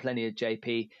 Plenty of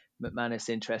JP McManus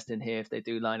interest in here if they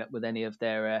do line up with any of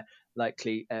their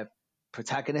likely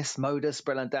protagonists, Modus,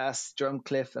 Brelandas,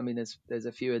 Drumcliff. I mean, there's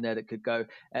a few in there that could go.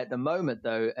 At the moment,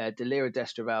 though, Delira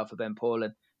Destraval for Ben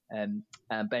Paulin and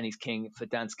Benny's King for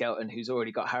Dan Skelton, who's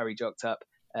already got Harry jocked up.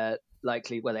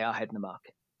 Likely, well, they are heading the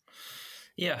market.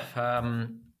 Yeah,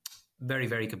 very,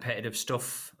 very competitive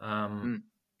stuff.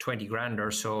 20 grand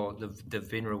or so they've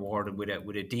been rewarded with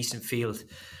a decent field.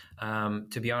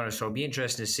 To be honest, so it'll be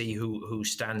interesting to see who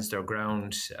stands their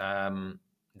ground.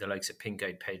 The likes of Pink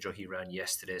Eyed Pedro, he ran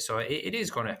yesterday, so it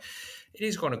is going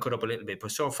to cut up a little bit.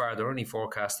 But so far, they're only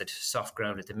forecasted soft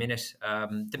ground at the minute.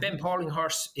 The Ben Pauling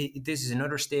horse, this is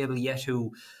another stable yet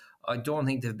who I don't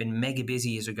think they've been mega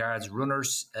busy as regards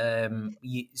runners.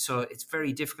 So it's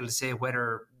very difficult to say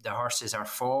whether the horses are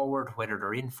forward, whether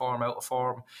they're in form, out of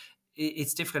form.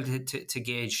 It's difficult to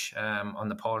gauge on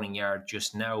the Pauling yard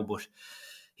just now, but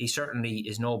he certainly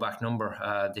is no back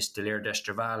number, this Delire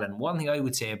Destraval. And one thing I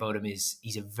would say about him is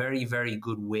he's a very, very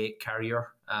good weight carrier.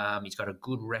 He's got a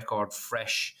good record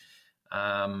fresh.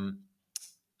 And,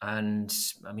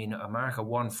 I mean, a mark of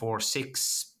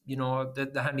 146, you know,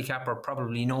 the handicapper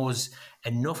probably knows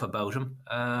enough about him.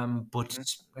 But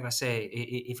like I say,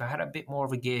 if I had a bit more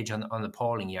of a gauge on the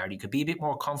Pauling yard, he could be a bit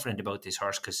more confident about this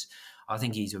horse, because I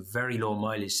think he's a very low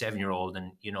mileage 7-year-old,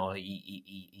 and you know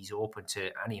he's open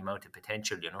to any amount of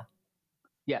potential. You know.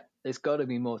 Yeah, there's got to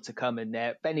be more to come in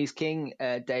there. Benny's King,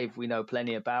 Dave, we know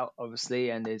plenty about, obviously,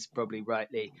 and is probably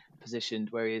rightly positioned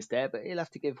where he is there, but he'll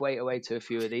have to give weight away to a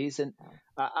few of these. And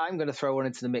I'm going to throw one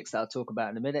into the mix that I'll talk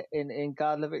about in a minute in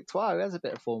Garde La Victoire, who has a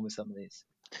bit of form with some of these.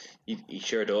 He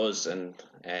sure does, and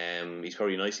he's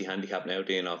probably nicely handicapped now,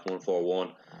 Dean, off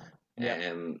 141.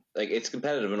 Yeah. Like, it's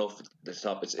competitive enough at the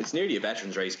top. It's nearly a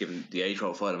veterans race given the age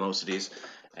profile of most of these.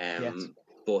 Yes.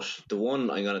 But the one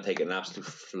I'm going to take an absolute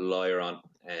flyer on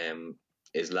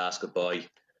is Last Goodbye,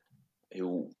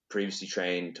 who previously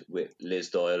trained with Liz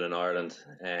Doyle in Ireland.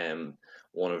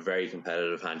 Won a very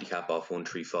competitive handicap off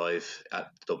 135 at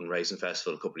the Dublin Racing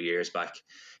Festival a couple of years back.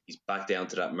 He's back down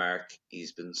to that mark.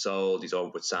 He's been sold. He's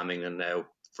over with Sam England now.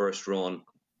 First run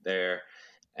there.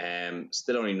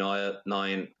 Still only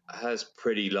 9, has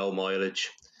pretty low mileage,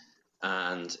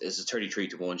 and is a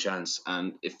 33-1 chance.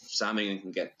 And if Sam England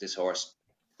can get this horse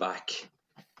back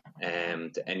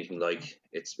to anything like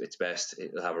its best,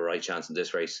 it'll have a right chance in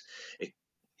this race.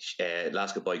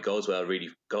 Last Goodbye goes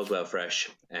well fresh,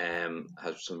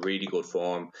 has some really good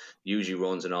form, usually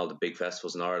runs in all the big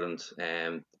festivals in Ireland,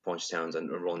 Punchestown,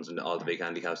 and runs in all the big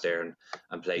handicaps there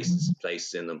and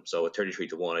places in them. So at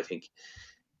 33-1, I think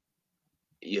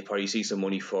you'll probably see some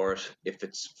money for it if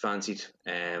it's fancied.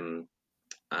 And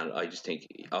I just think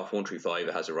off 135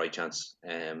 it has a right chance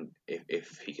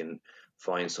if he can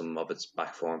find some of its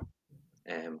back form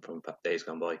from days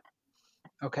gone by.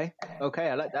 Okay,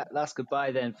 I like that. Last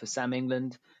Goodbye then for Sam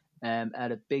England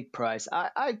at a big price.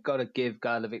 I've got to give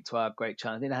Garde La Victoire a great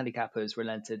chance. I think the handicapper has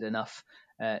relented enough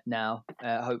now.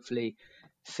 Hopefully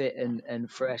fit and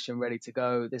fresh and ready to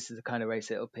go. This is the kind of race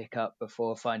it'll pick up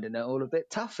before finding it all a bit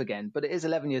tough again. But it is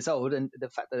 11 years old, and the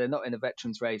fact that they're not in a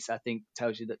veterans race, I think,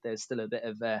 tells you that there's still a bit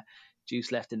of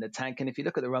juice left in the tank. And if you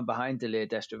look at the run behind Delire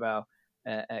Destraval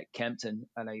at Kempton,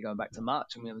 I know you're going back to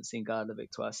March, and we haven't seen Garde La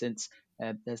Victoire since.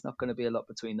 There's not going to be a lot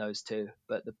between those two,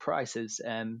 but the prices,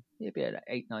 it'd be an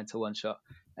 8-9 to 1 shot.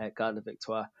 Garde La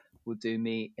Victoire will do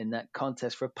me in that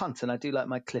contest for a punt, and I do like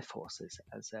my cliff horses,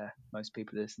 as most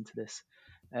people who listen to this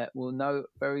will know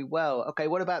very well. Okay,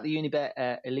 what about the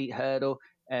Unibet Elite Hurdle?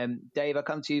 Dave, I'll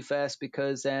come to you first,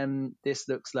 because this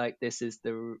looks like this is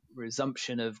the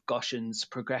resumption of Goshen's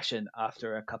progression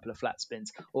after a couple of flat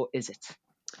spins, or is it?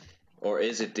 Or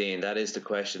is it, Dean? That is the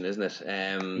question, isn't it?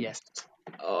 Yes.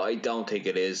 I don't think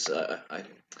it is.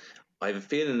 I have a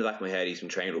feeling in the back of my head he's been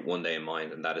trained with one day in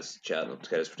mind, and that is Cheltenham to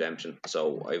get his redemption.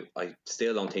 So I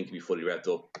still don't think he'll be fully revved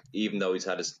up, even though he's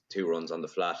had his 2 runs on the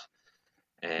flat.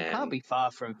 He can't be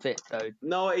far from fit, though.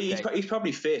 No, he's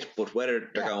probably fit, but whether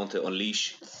they're going to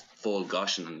unleash full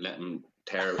Goshen and let him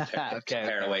tear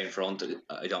away in front,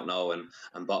 I don't know,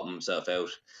 and bottom himself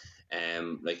out.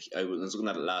 Like I was looking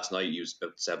at it last night, he was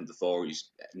about 7-4. He's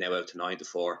now out to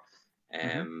 9-4.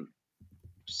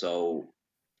 So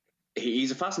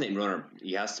he's a fascinating runner.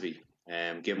 He has to be,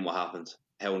 given what happened,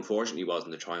 how unfortunate he was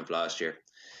in the Triumph last year.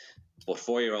 But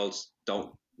 4-year-olds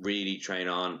don't really train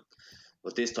on.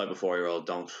 But this type of 4-year-old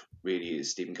don't really. Is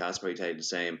Stephen Casper tell you the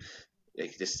same?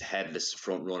 Like this headless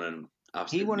front running.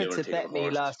 He wanted to bet me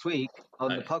last week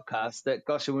on the podcast that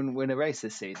Goshen wouldn't win a race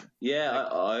this season. Yeah,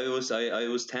 I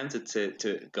was tempted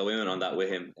to go in on that with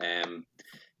him,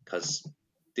 because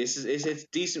it's a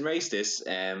decent race.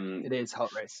 It is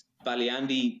hot race.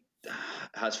 Ballyandy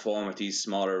has form at these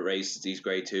smaller races, these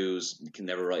grade twos. You can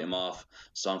never write him off.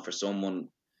 Song for Someone,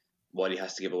 while he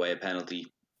has to give away a penalty,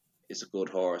 is a good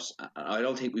horse. I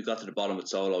don't think we've got to the bottom with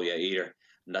Solo yet either,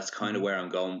 and that's kind of where I'm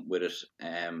going with it.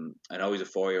 I know he's a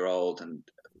 4-year-old, and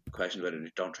the question whether he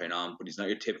don't train on, but he's not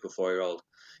your typical 4-year-old.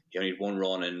 He only had one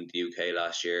run in the UK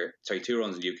last year. Sorry, 2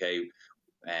 runs in the UK.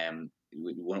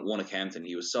 One at Kempton.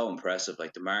 He was so impressive.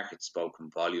 Like, the market spoke in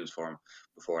volumes for him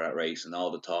before that race, and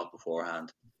all the talk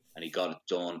beforehand, and he got it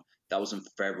done. That was in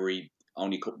February.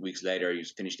 Only a couple of weeks later, he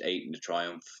was finished 8th in the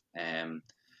Triumph.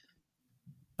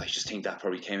 I just think that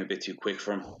probably came a bit too quick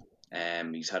for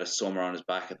him. He's had a summer on his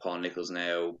back at Paul Nicholls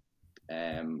now.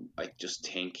 I just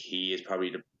think he is probably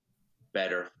the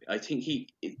better. I think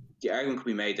the argument could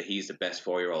be made that he's the best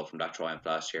 4-year-old from that Triumph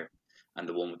last year, and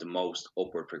the one with the most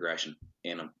upward progression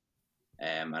in him.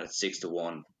 And at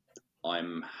 6-1,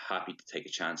 I'm happy to take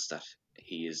a chance that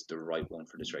he is the right one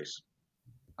for this race.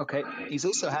 Okay, he's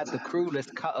also had the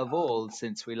cruelest cut of all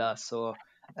since we last saw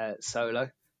Solo.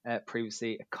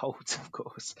 Previously a colt, of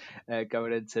course,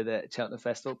 going into the Cheltenham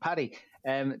Festival. Paddy,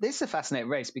 this is a fascinating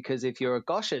race because if you're a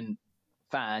Goshen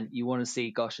fan, you want to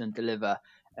see Goshen deliver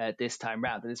this time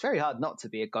round. And it's very hard not to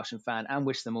be a Goshen fan and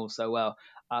wish them all so well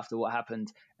after what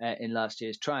happened in last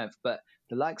year's Triumph. But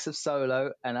the likes of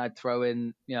Solo, and I'd throw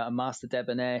in a Master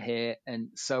Debonair here, and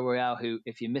So Royale, who,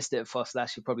 if you missed it at Foss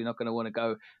last, you're probably not going to want to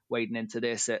go wading into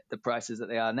this at the prices that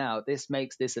they are now. This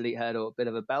makes this elite hurdle a bit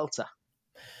of a belter.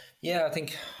 Yeah, I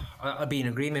think I'd be in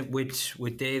agreement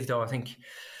with Dave, though. I think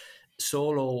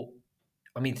Solo,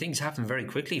 I mean, things happened very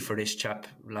quickly for this chap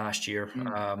last year,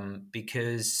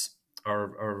 because,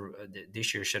 or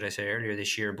this year, should I say, earlier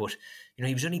this year, but,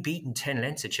 he was only beaten 10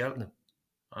 lengths at Cheltenham.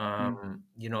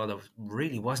 There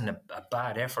really wasn't a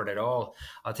bad effort at all.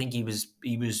 I think he was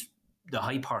the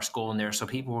hype horse going there, so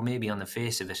people were maybe on the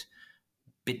face of it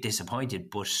a bit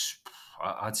disappointed, but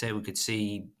I'd say we could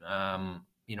see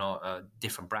a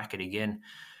different bracket again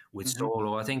with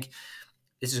Solo. I think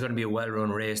this is going to be a well-run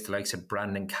race. The likes of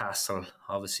Brandon Castle,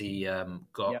 obviously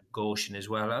Goshen as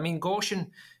well. I mean,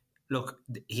 Goshen, look,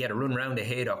 he had a run round the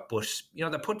Haydock, but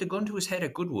they put the gun to his head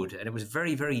at Goodwood, and it was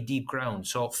very, very deep ground.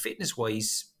 So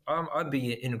fitness-wise, I'd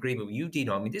be in agreement with you,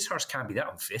 Dino. I mean, this horse can't be that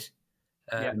unfit.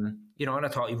 And I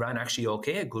thought he ran actually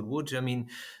okay at Goodwood. I mean,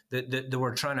 they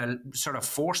were trying to sort of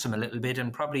force him a little bit,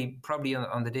 and probably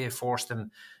on the day forced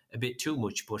him a bit too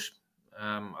much, but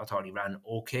I thought he ran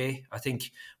okay. I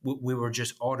think we were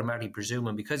just automatically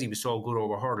presuming, because he was so good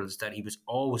over hurdles, that he was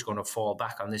always going to fall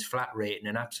back on this flat rating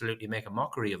and absolutely make a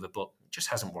mockery of it, but it just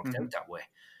hasn't worked out that way.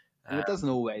 And it doesn't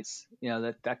always,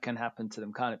 that can happen to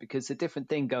them, can't it? Because it's a different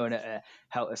thing going at a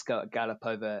helter-skelter gallop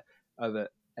over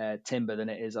timber than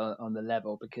it is on the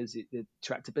level, because the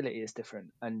tractability is different,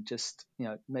 and just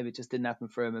maybe it just didn't happen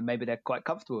for him, and maybe they're quite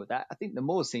comfortable with that. I think the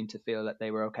Moors seem to feel that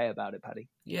they were okay about it, Paddy.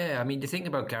 Yeah, I mean, the thing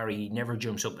about Gary, he never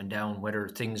jumps up and down whether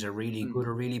things are really good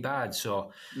or really bad.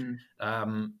 So,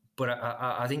 but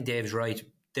I think Dave's right.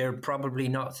 They're probably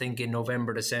not thinking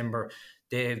November, December.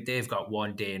 They've got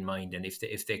one day in mind, and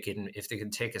if they can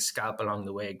take a scalp along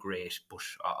the way, great. But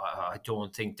I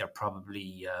don't think they're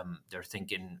probably they're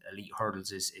thinking elite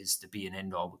hurdles is the be and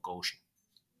end all with Goshen.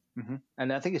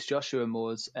 And I think it's Joshua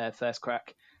Moore's first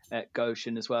crack at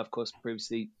Goshen as well. Of course,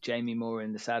 previously Jamie Moore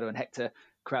in the saddle, and Hector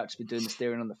Crouch been doing the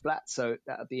steering on the flat, so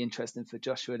that'll be interesting for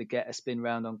Joshua to get a spin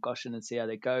round on Goshen and see how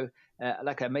they go.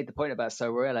 Like I made the point about So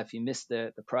Royale, if you missed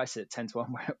the price at 10-1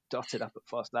 where it dotted up at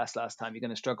Foss last time, you're going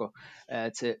to struggle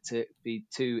to be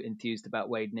too enthused about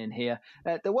wading in here.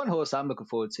 The one horse I'm looking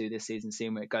forward to this season,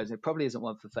 seeing where it goes, and it probably isn't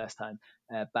one for first time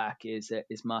back, is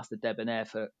Master Debonair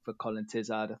for Colin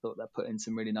Tizard. I thought that put in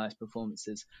some really nice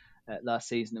performances last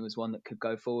season. It was one that could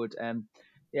go forward.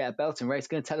 A Belton race,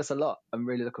 going to tell us a lot. I'm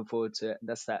really looking forward to it. And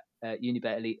that's that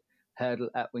Unibet Elite hurdle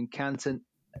at Wincanton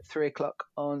at 3:00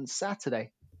 on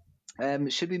Saturday.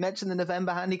 Should we mention the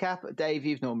November handicap? Dave,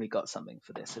 you've normally got something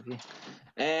for this, have you?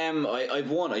 I've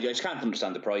won. I just can't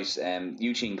understand the price.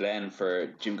 Eugene Glenn for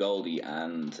Jim Goldie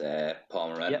and Paul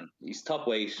Moretti. Yep. He's top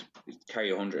weight, he's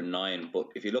carry 109. But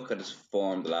if you look at his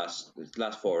form, the last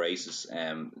 4 races,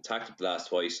 attacked it the last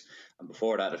twice, and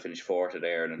before that, I finished 4th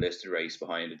there in a listed race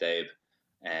behind the Dave.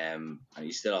 And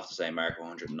he's still off the same mark,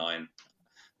 109.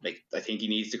 I think he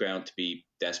needs the ground to be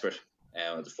desperate.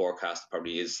 The forecast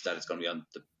probably is that it's going to be on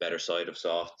the better side of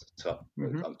soft,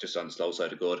 just on the slow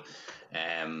side of good.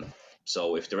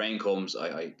 So if the rain comes,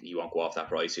 he won't go off that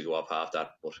price. He'll go off half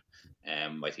that. But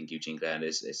I think Eugene Glenn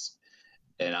is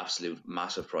an absolute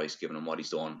massive price given him what he's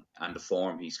done and the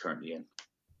form he's currently in.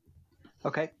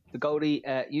 Okay, the Goldie,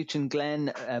 Uchan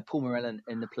Glen, Paul Morellan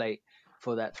in the plate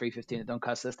for that 3:15 at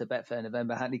Doncaster. That's the Betfair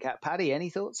November handicap. Paddy,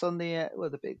 any thoughts on the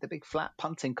big flat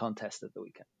punting contest of the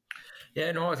weekend?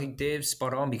 Yeah, no, I think Dave's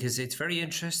spot on, because it's very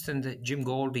interesting that Jim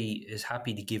Goldie is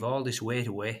happy to give all this weight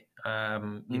away.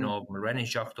 You know, Morennan's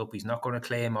jocked up. He's not going to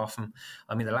claim off him.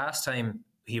 I mean, the last time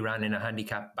he ran in a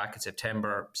handicap back in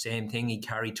September, same thing. He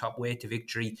carried top weight to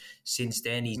victory. Since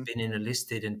then, he's been in a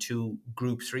listed in 2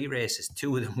 Group 3 races,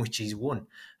 2 of them which he's won.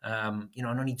 You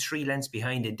know, and only 3 lengths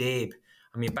behind a Dabe.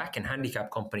 I mean, back in handicap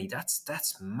company,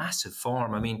 that's massive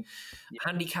form. I mean,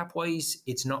 handicap-wise,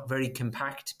 it's not very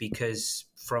compact, because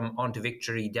from onto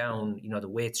victory down, you know, the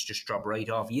weights just drop right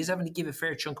off. He is having to give a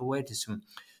fair chunk of weight to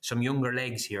some younger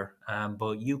legs here.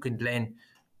 But Uchan Glen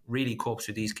really copes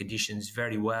with these conditions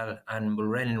very well, and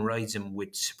Morellan rides him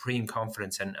with supreme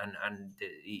confidence, and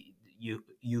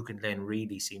Uchan Glen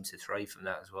really seems to thrive from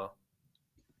that as well.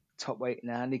 Top weight in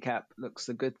a handicap looks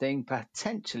a good thing.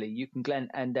 Potentially, Uchan Glen,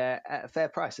 and at a fair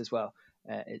price as well,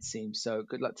 it seems. So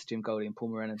good luck to Jim Goldie and Paul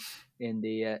Morellan in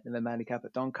the handicap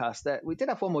at Doncaster. We did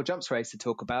have one more jumps race to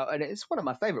talk about, and it's one of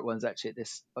my favourite ones actually at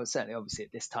this, certainly obviously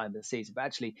at this time of the season, but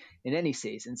actually in any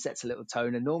season, sets a little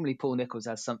tone. And normally Paul Nicholls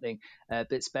has something a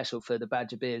bit special for the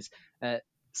Badger Beers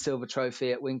Silver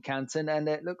Trophy at Wincanton, and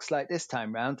it looks like this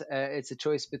time round it's a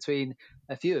choice between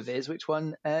a few of his. Which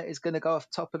one is going to go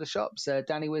off top of the shops?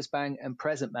 Danny Whizbang and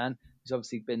Present Man, who's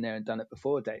obviously been there and done it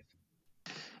before, Dave.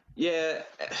 Yeah,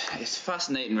 it's a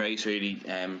fascinating race, really.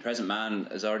 Present Man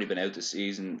has already been out this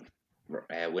season,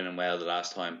 winning well the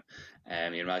last time.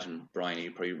 You imagine, Brian,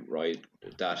 you probably ride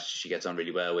that. She gets on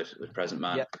really well with Present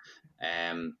Man. Yep.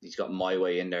 He's got My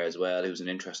Way in there as well, who's an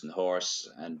interesting horse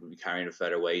and will be carrying a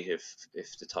featherweight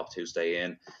if the top 2 stay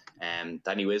in.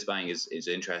 Danny Whizbang is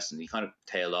interesting. He kind of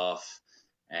tailed off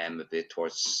a bit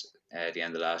towards the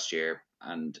end of last year,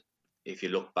 and if you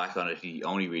look back on it, he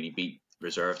only really beat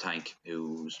Reserve Tank,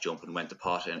 who's jumping went to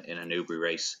pot in a Newbury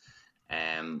race.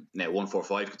 Now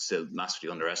 145 could still massively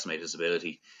underestimate his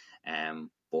ability,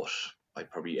 but I'd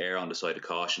probably err on the side of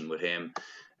caution with him.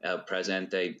 El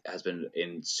Presente has been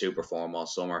in super form all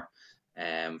summer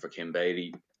for Kim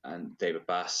Bailey, and David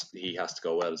Bass, he has to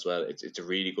go well as well. It's a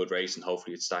really good race, and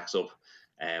hopefully it stacks up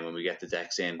when we get the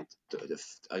decks in.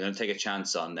 I'm going to take a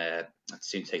chance on, I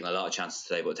seem to be taking a lot of chances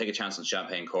today, but I'll take a chance on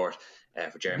Champagne Court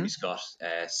for Jeremy Scott,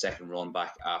 second run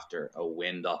back after a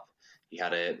wind-up. He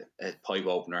had a pipe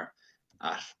opener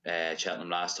at Cheltenham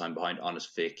last time behind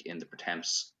Honest Vic in the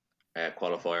Pertemps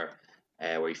qualifier,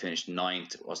 where he finished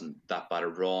 9th. It wasn't that bad a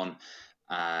run.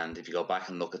 And if you go back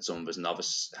and look at some of his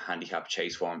novice handicap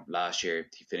chase form last year,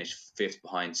 he finished 5th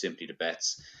behind Simply the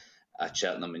Bets at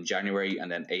Cheltenham in January,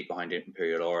 and then 8th behind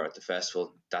Imperial Aura at the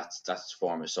festival. That's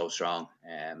form is so strong.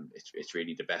 It's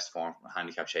really the best form for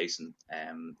handicap chasing,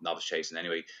 novice chasing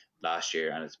anyway, last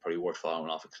year, and it's probably worth following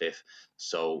off a cliff.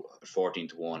 So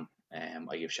 14-1,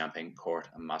 I give Champagne Court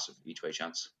a massive each way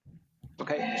chance.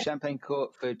 Okay, Champagne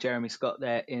Court for Jeremy Scott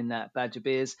there in that Badger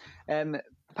Beers.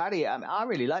 Paddy, I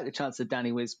really like the chance of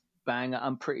Danny Whizbang.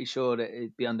 I'm pretty sure that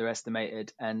it'd be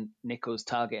underestimated, and Nicholls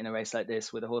targeting a race like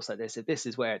this with a horse like this, if this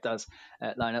is where it does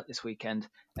line up this weekend,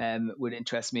 would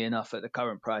interest me enough at the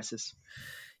current prices.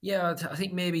 Yeah, I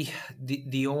think maybe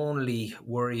the only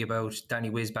worry about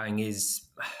Danny Whizbang is,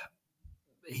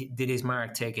 did his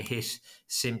mark take a hit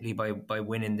simply by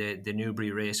winning the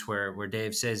Newbury race, where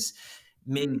Dave says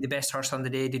maybe the best horse on the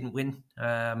day didn't win.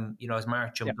 His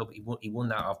mark jumped up. He won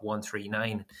that off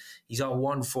 139. He's on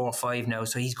 145 now,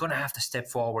 so he's going to have to step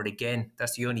forward again.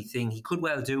 That's the only thing he could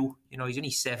well do. He's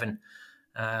only 7,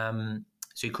 so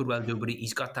he could well do. But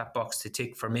he's got that box to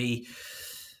tick for me.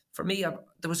 For me,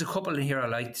 there was a couple in here I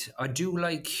liked. I do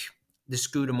like the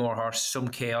Scudamore horse, Some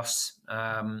Chaos.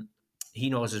 He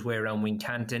knows his way around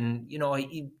Wincanton.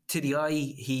 To the eye,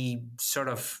 he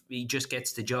just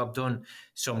gets the job done,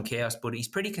 Some Chaos, but he's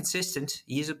pretty consistent.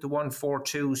 He is up to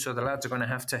 142, so the lads are going to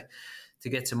have to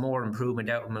get some more improvement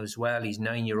out of him as well. He's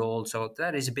 9-year-old, so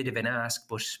that is a bit of an ask,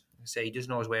 but I say he does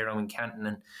know his way around Wincanton,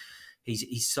 and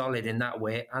he's solid in that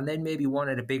way. And then maybe one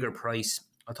at a bigger price.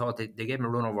 I thought they gave him a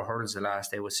run over hurdles the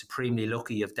last day. Was Supremely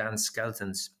Lucky of Dan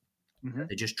Skelton's. Mm-hmm.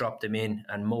 They just dropped him in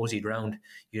and moseyed round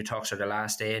Uttoxeter the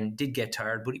last day and did get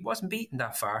tired, but he wasn't beaten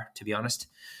that far, to be honest.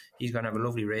 He's going to have a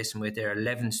lovely racing weight there.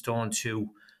 11 stone 2,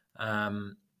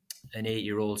 an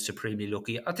 8-year-old Supremely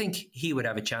Lucky. I think he would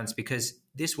have a chance because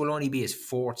this will only be his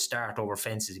 4th start over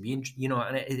fences. And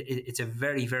it's a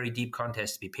very, very deep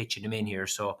contest to be pitching him in here.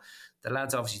 So the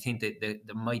lads obviously think that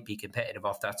they might be competitive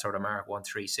off that sort of mark,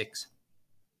 136.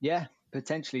 Yeah,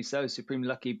 Potentially so. Supreme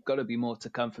Lucky, got to be more to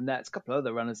come from that. There's a couple of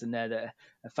other runners in there that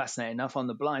are fascinating enough. On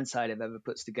the blind side, if ever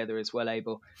puts together as well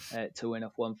able to win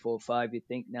off 145. You'd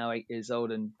think now 8 years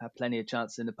old and had plenty of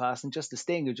chances in the past. And just a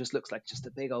Sting, who just looks like just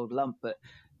a big old lump, but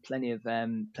plenty of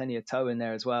toe in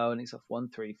there as well. And he's off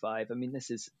 135. I mean, this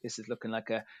is looking like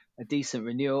a decent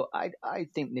renewal. I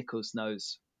think Nichols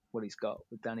knows what he's got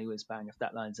with Danny Whizbang. If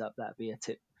that lines up, that'd be a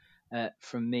tip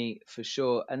from me for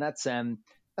sure. And that's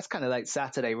kind of like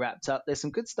Saturday wrapped up. There's some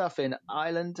good stuff in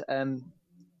Ireland.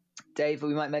 Dave,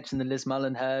 we might mention the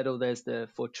Lismullen hurdle. There's the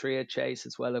Fortria chase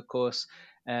as well, of course,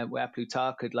 where A Plus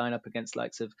Tard could line up against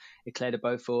likes of Eclair de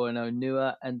Beaufort and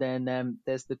Onua. And then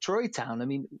there's the Troy Town. I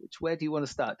mean, where do you want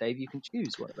to start, Dave? You can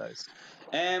choose one of those.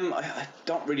 I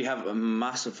don't really have a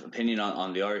massive opinion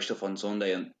on the Irish stuff on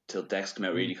Sunday until decks come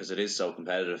out, really, because it is so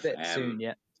competitive. Soon,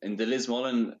 yeah. In the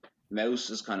Lismullen, Mouse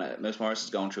Morris is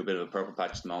going through a bit of a purple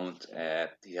patch at the moment.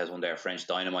 He has one there, French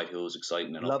Dynamite, who was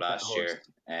exciting enough last year.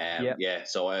 Yeah,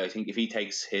 so I think if he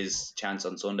takes his chance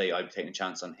on Sunday, I'd be taking a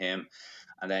chance on him.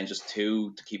 And then just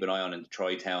 2 to keep an eye on in the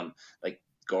Troy Town. Like,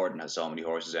 Gordon has so many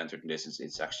horses entered in this,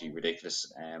 it's actually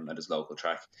ridiculous at his local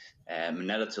track.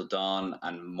 Manila Till Dawn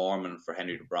and Mormon for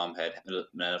Henry de Bromhead.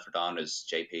 Manila for Dawn is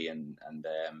JP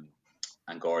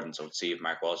and Gordon, so to see if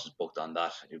Mark Walsh is booked on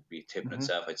that, it would be tipping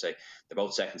itself, I'd say. They're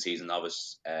both second season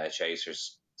novice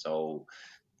chasers, so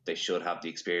they should have the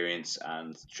experience,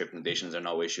 and trip conditions are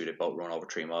no issue. They both run over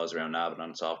 3 miles around Navan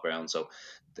on soft ground, so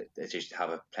they just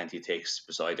have plenty of ticks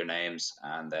beside their names,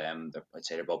 and I'd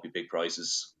say they'll both be big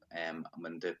prizes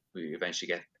when we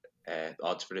eventually get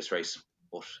odds for this race.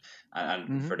 But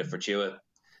for the Fortua,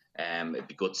 it'd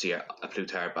be good to see A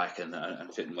Plus Tard back and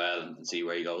fitting well and see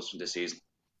where he goes from this season.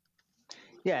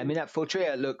 Yeah, I mean, that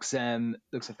Fortria looks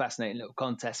a fascinating little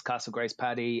contest. Castle Grace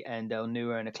Paddy and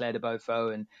Onua and Eclair de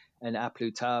Beaufort and A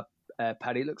Plus Tard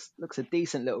Paddy looks a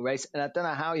decent little race. And I don't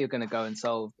know how you're going to go and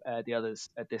solve the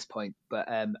others at this point, but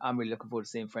I'm really looking forward to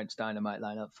seeing French Dynamite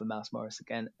line up for Mouse Morris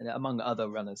again, and among other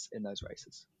runners in those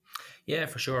races. Yeah,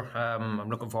 for sure. I'm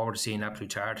looking forward to seeing A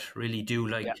Plus Tard. Really do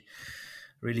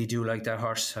like that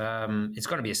horse. It's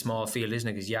going to be a small field, isn't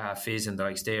it? Because Fizz and the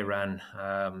likes, they ran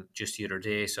just the other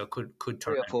day, so could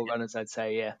turn 3 or 4 runners, I'd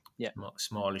say. Yeah.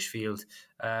 Smallish field.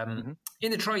 In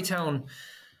the Troy Town,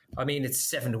 I mean,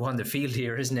 it's 7-1 the field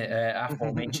here, isn't it?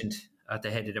 Aforementioned at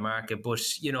the head of the market, but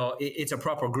it's a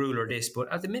proper grueler, this.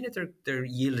 But at the minute they're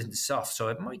yielding the soft, so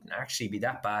it mightn't actually be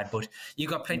that bad. But you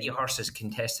got plenty of horses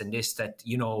contesting this that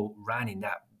ran in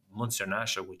that Munster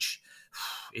National, which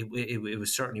it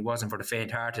was certainly wasn't for the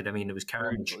faint-hearted. I mean, it was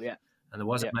carnage, and there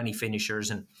wasn't many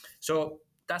finishers, and so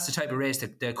that's the type of race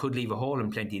that could leave a hole in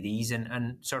plenty of these,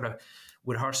 and sort of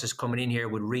with horses coming in here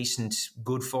with recent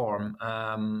good form,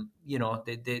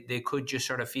 they could just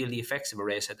sort of feel the effects of a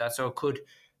race like that, so it could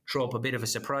throw up a bit of a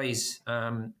surprise.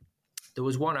 There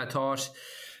was one I thought,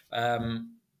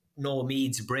 Noah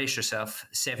Meads, Brace Yourself,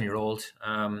 7-year-old.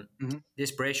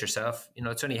 This Brace Yourself,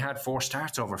 it's only had 4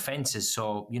 starts over fences,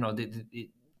 so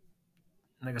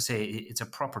like I say, it's a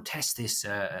proper test, this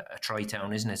a Troy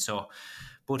Town, isn't it? So,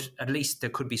 but at least there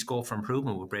could be scope for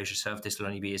improvement with Brace Yourself. This will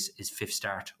only be his 5th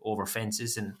start over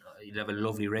fences, and he'll have a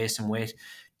lovely racing weight,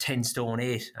 10 stone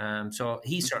 8. So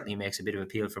he certainly makes a bit of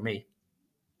appeal for me.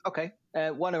 Okay.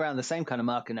 One around the same kind of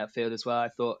mark in that field as well. I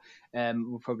thought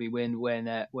will probably win when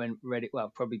ready.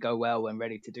 Well, probably go well when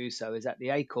ready to do so. Is at the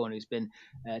Acorn, who's been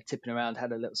tipping around,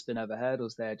 had a little spin over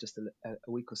hurdles there just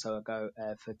a week or so ago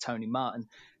for Tony Martin,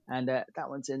 and that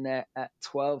one's in there at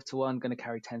 12-1, going to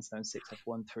carry 10 stone 6 off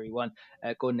 131.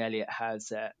 Gordon Elliott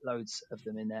has loads of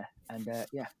them in there, and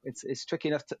it's tricky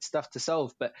enough stuff to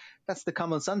solve, but that's to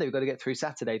come on Sunday. We've got to get through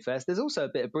Saturday first. There's also a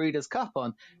bit of Breeders' Cup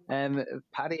on.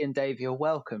 Paddy and Dave, you're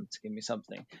welcome to give me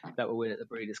something that will win at the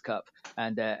Breeders' Cup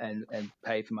and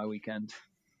pay for my weekend.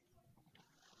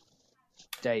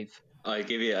 Dave, I'll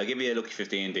give you a lucky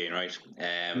 15, Dean. Right?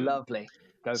 Lovely.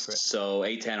 Go for it. So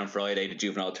 8:10 on Friday, the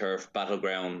Juvenile Turf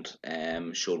Battleground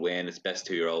should win. It's best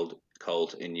 2-year-old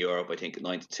colt in Europe, I think, at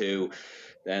 9-2.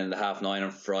 Then the 9:30 on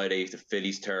Friday, the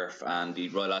Phillies Turf and the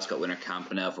Royal Ascot winner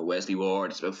Campanelle for Wesley Ward.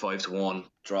 It's about 5-1.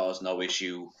 Draws no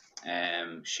issue.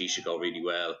 She should go really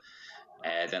well.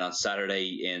 Then on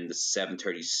Saturday in the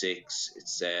 7:36,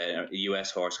 it's a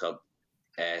US horse called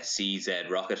CZ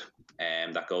Rocket,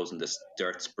 that goes in this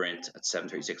dirt sprint at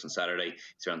 7:36 on Saturday.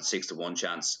 It's around 6-1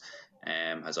 chance.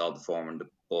 Has all the form in the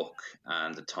book,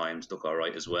 and the times look all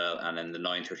right as well. And then the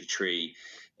 9:33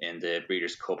 in the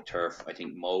Breeders' Cup Turf, I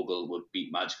think Mogul would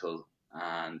beat Magical,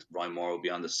 and Ryan Moore will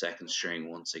be on the second string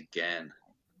once again.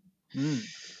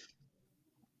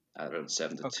 At around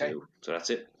 7-2. Okay. So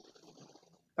that's it.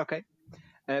 Okay.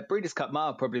 Breeders' Cup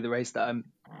Mile, probably the race that I'm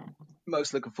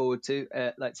most looking forward to,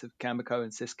 likes of Kamiko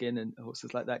and Siskin and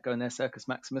horses like that going there, Circus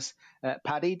Maximus.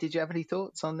 Paddy, did you have any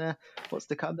thoughts on what's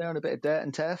to come there on a bit of dirt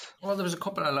and turf? Well, there was a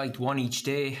couple I liked, one each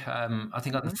day. I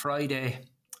think on the Friday,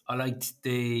 I liked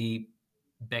the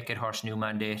Beckett horse New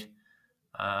Mandate,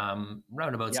 round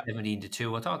about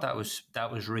 17-2. I thought that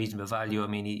was reasonable value. I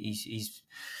mean, he's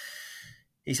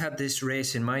had this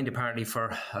race in mind apparently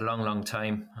for a long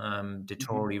time. The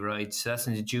Tory ride, so that's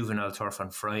in the juvenile turf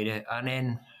on Friday, and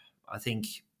then I think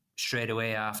straight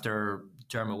away after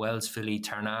Dermot Wells' filly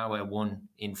Tarnawa won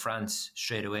in France,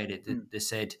 straight away they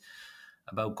said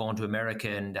about going to America,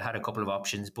 and they had a couple of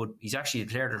options, but he's actually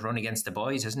declared to run against the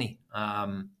boys, hasn't he?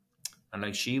 And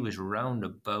like she was round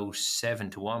about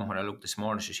 7-1 when I looked this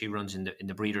morning, so she runs in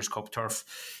the Breeders' Cup turf.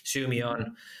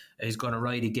 Sumion is going to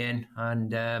ride again,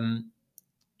 and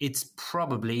it's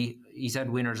probably, he's had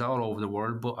winners all over the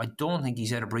world, but I don't think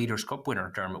he's had a Breeders' Cup winner,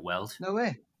 Dermot Wells. No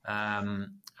way.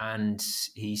 And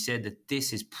he said that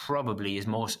this is probably his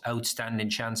most outstanding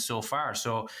chance so far.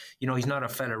 So, he's not a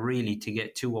fella really to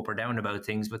get too up or down about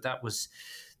things, but that was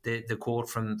the quote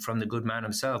from the good man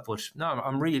himself. But no,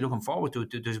 I'm really looking forward to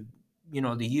it. There's,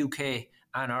 the UK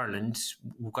and Ireland,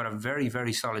 we've got a very,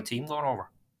 very solid team going over.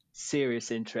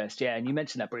 Serious interest, yeah. And you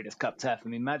mentioned that Breeders' Cup turf. I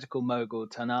mean, Magical Mogul,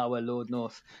 Tarnawa, Lord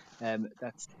North,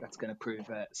 that's going to prove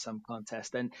some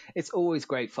contest. And it's always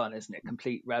great fun, isn't it?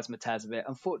 Complete razzmatazz of it.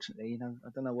 Unfortunately, I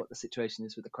don't know what the situation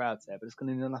is with the crowds there, but it's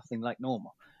going to be nothing like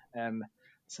normal.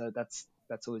 So that's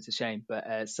always a shame,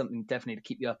 but something definitely to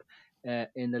keep you up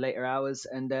in the later hours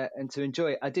and to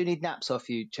enjoy. I do need naps off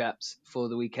you chaps for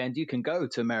the weekend. You can go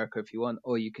to America if you want,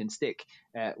 or you can stick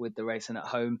with the racing at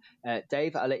home.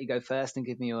 Dave, I'll let you go first and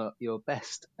give me your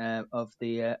best of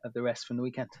the rest from the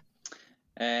weekend.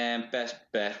 Best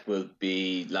bet will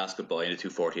be Last Goodbye in the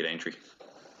 240 at Aintree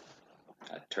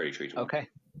at 33-1.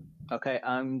 Okay,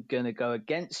 I'm going to go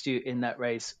against you in that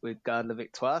race with Garde la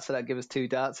Victoire, so that gives us two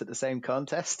darts at the same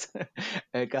contest.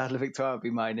 Garde la Victoire will be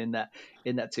mine in that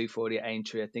 240 at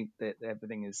Aintree. I think that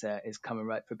everything is coming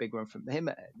right for a big run from him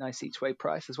at a nice each way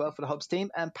price as well for the Hobbs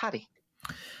team. And Paddy?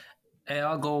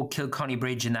 I'll go Kilconny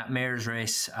Bridge in that mare's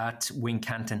race at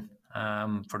Wincanton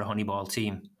for the Honeyball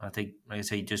team. I think, like I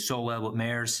say, he does so well with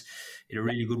mares. He had a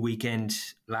really good weekend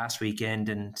last weekend,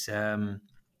 and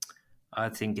I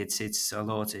think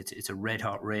although it's a red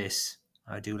hot race,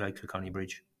 I do like Kilconny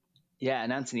Bridge. Yeah,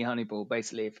 and Anthony Honeyball,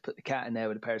 basically, if you put the cat in there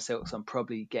with a pair of silks on,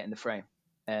 probably getting the frame.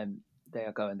 They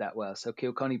are going that well. So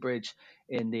Kilconny Bridge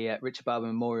in the Richard Barber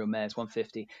Memorial Mares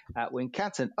 150 at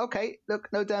Wincanton. Okay, look,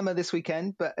 no demo this week,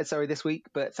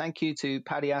 but thank you to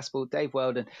Paddy Aspel, Dave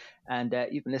Weldon, and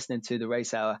you've been listening to the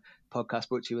Race Hour podcast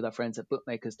brought to you with our friends at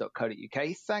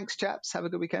bookmakers.co.uk. Thanks, chaps. Have a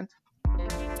good weekend.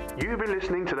 You've been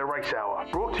listening to The Race Hour,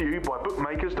 brought to you by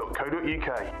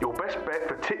bookmakers.co.uk, your best bet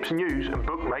for tips, news and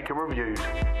bookmaker reviews.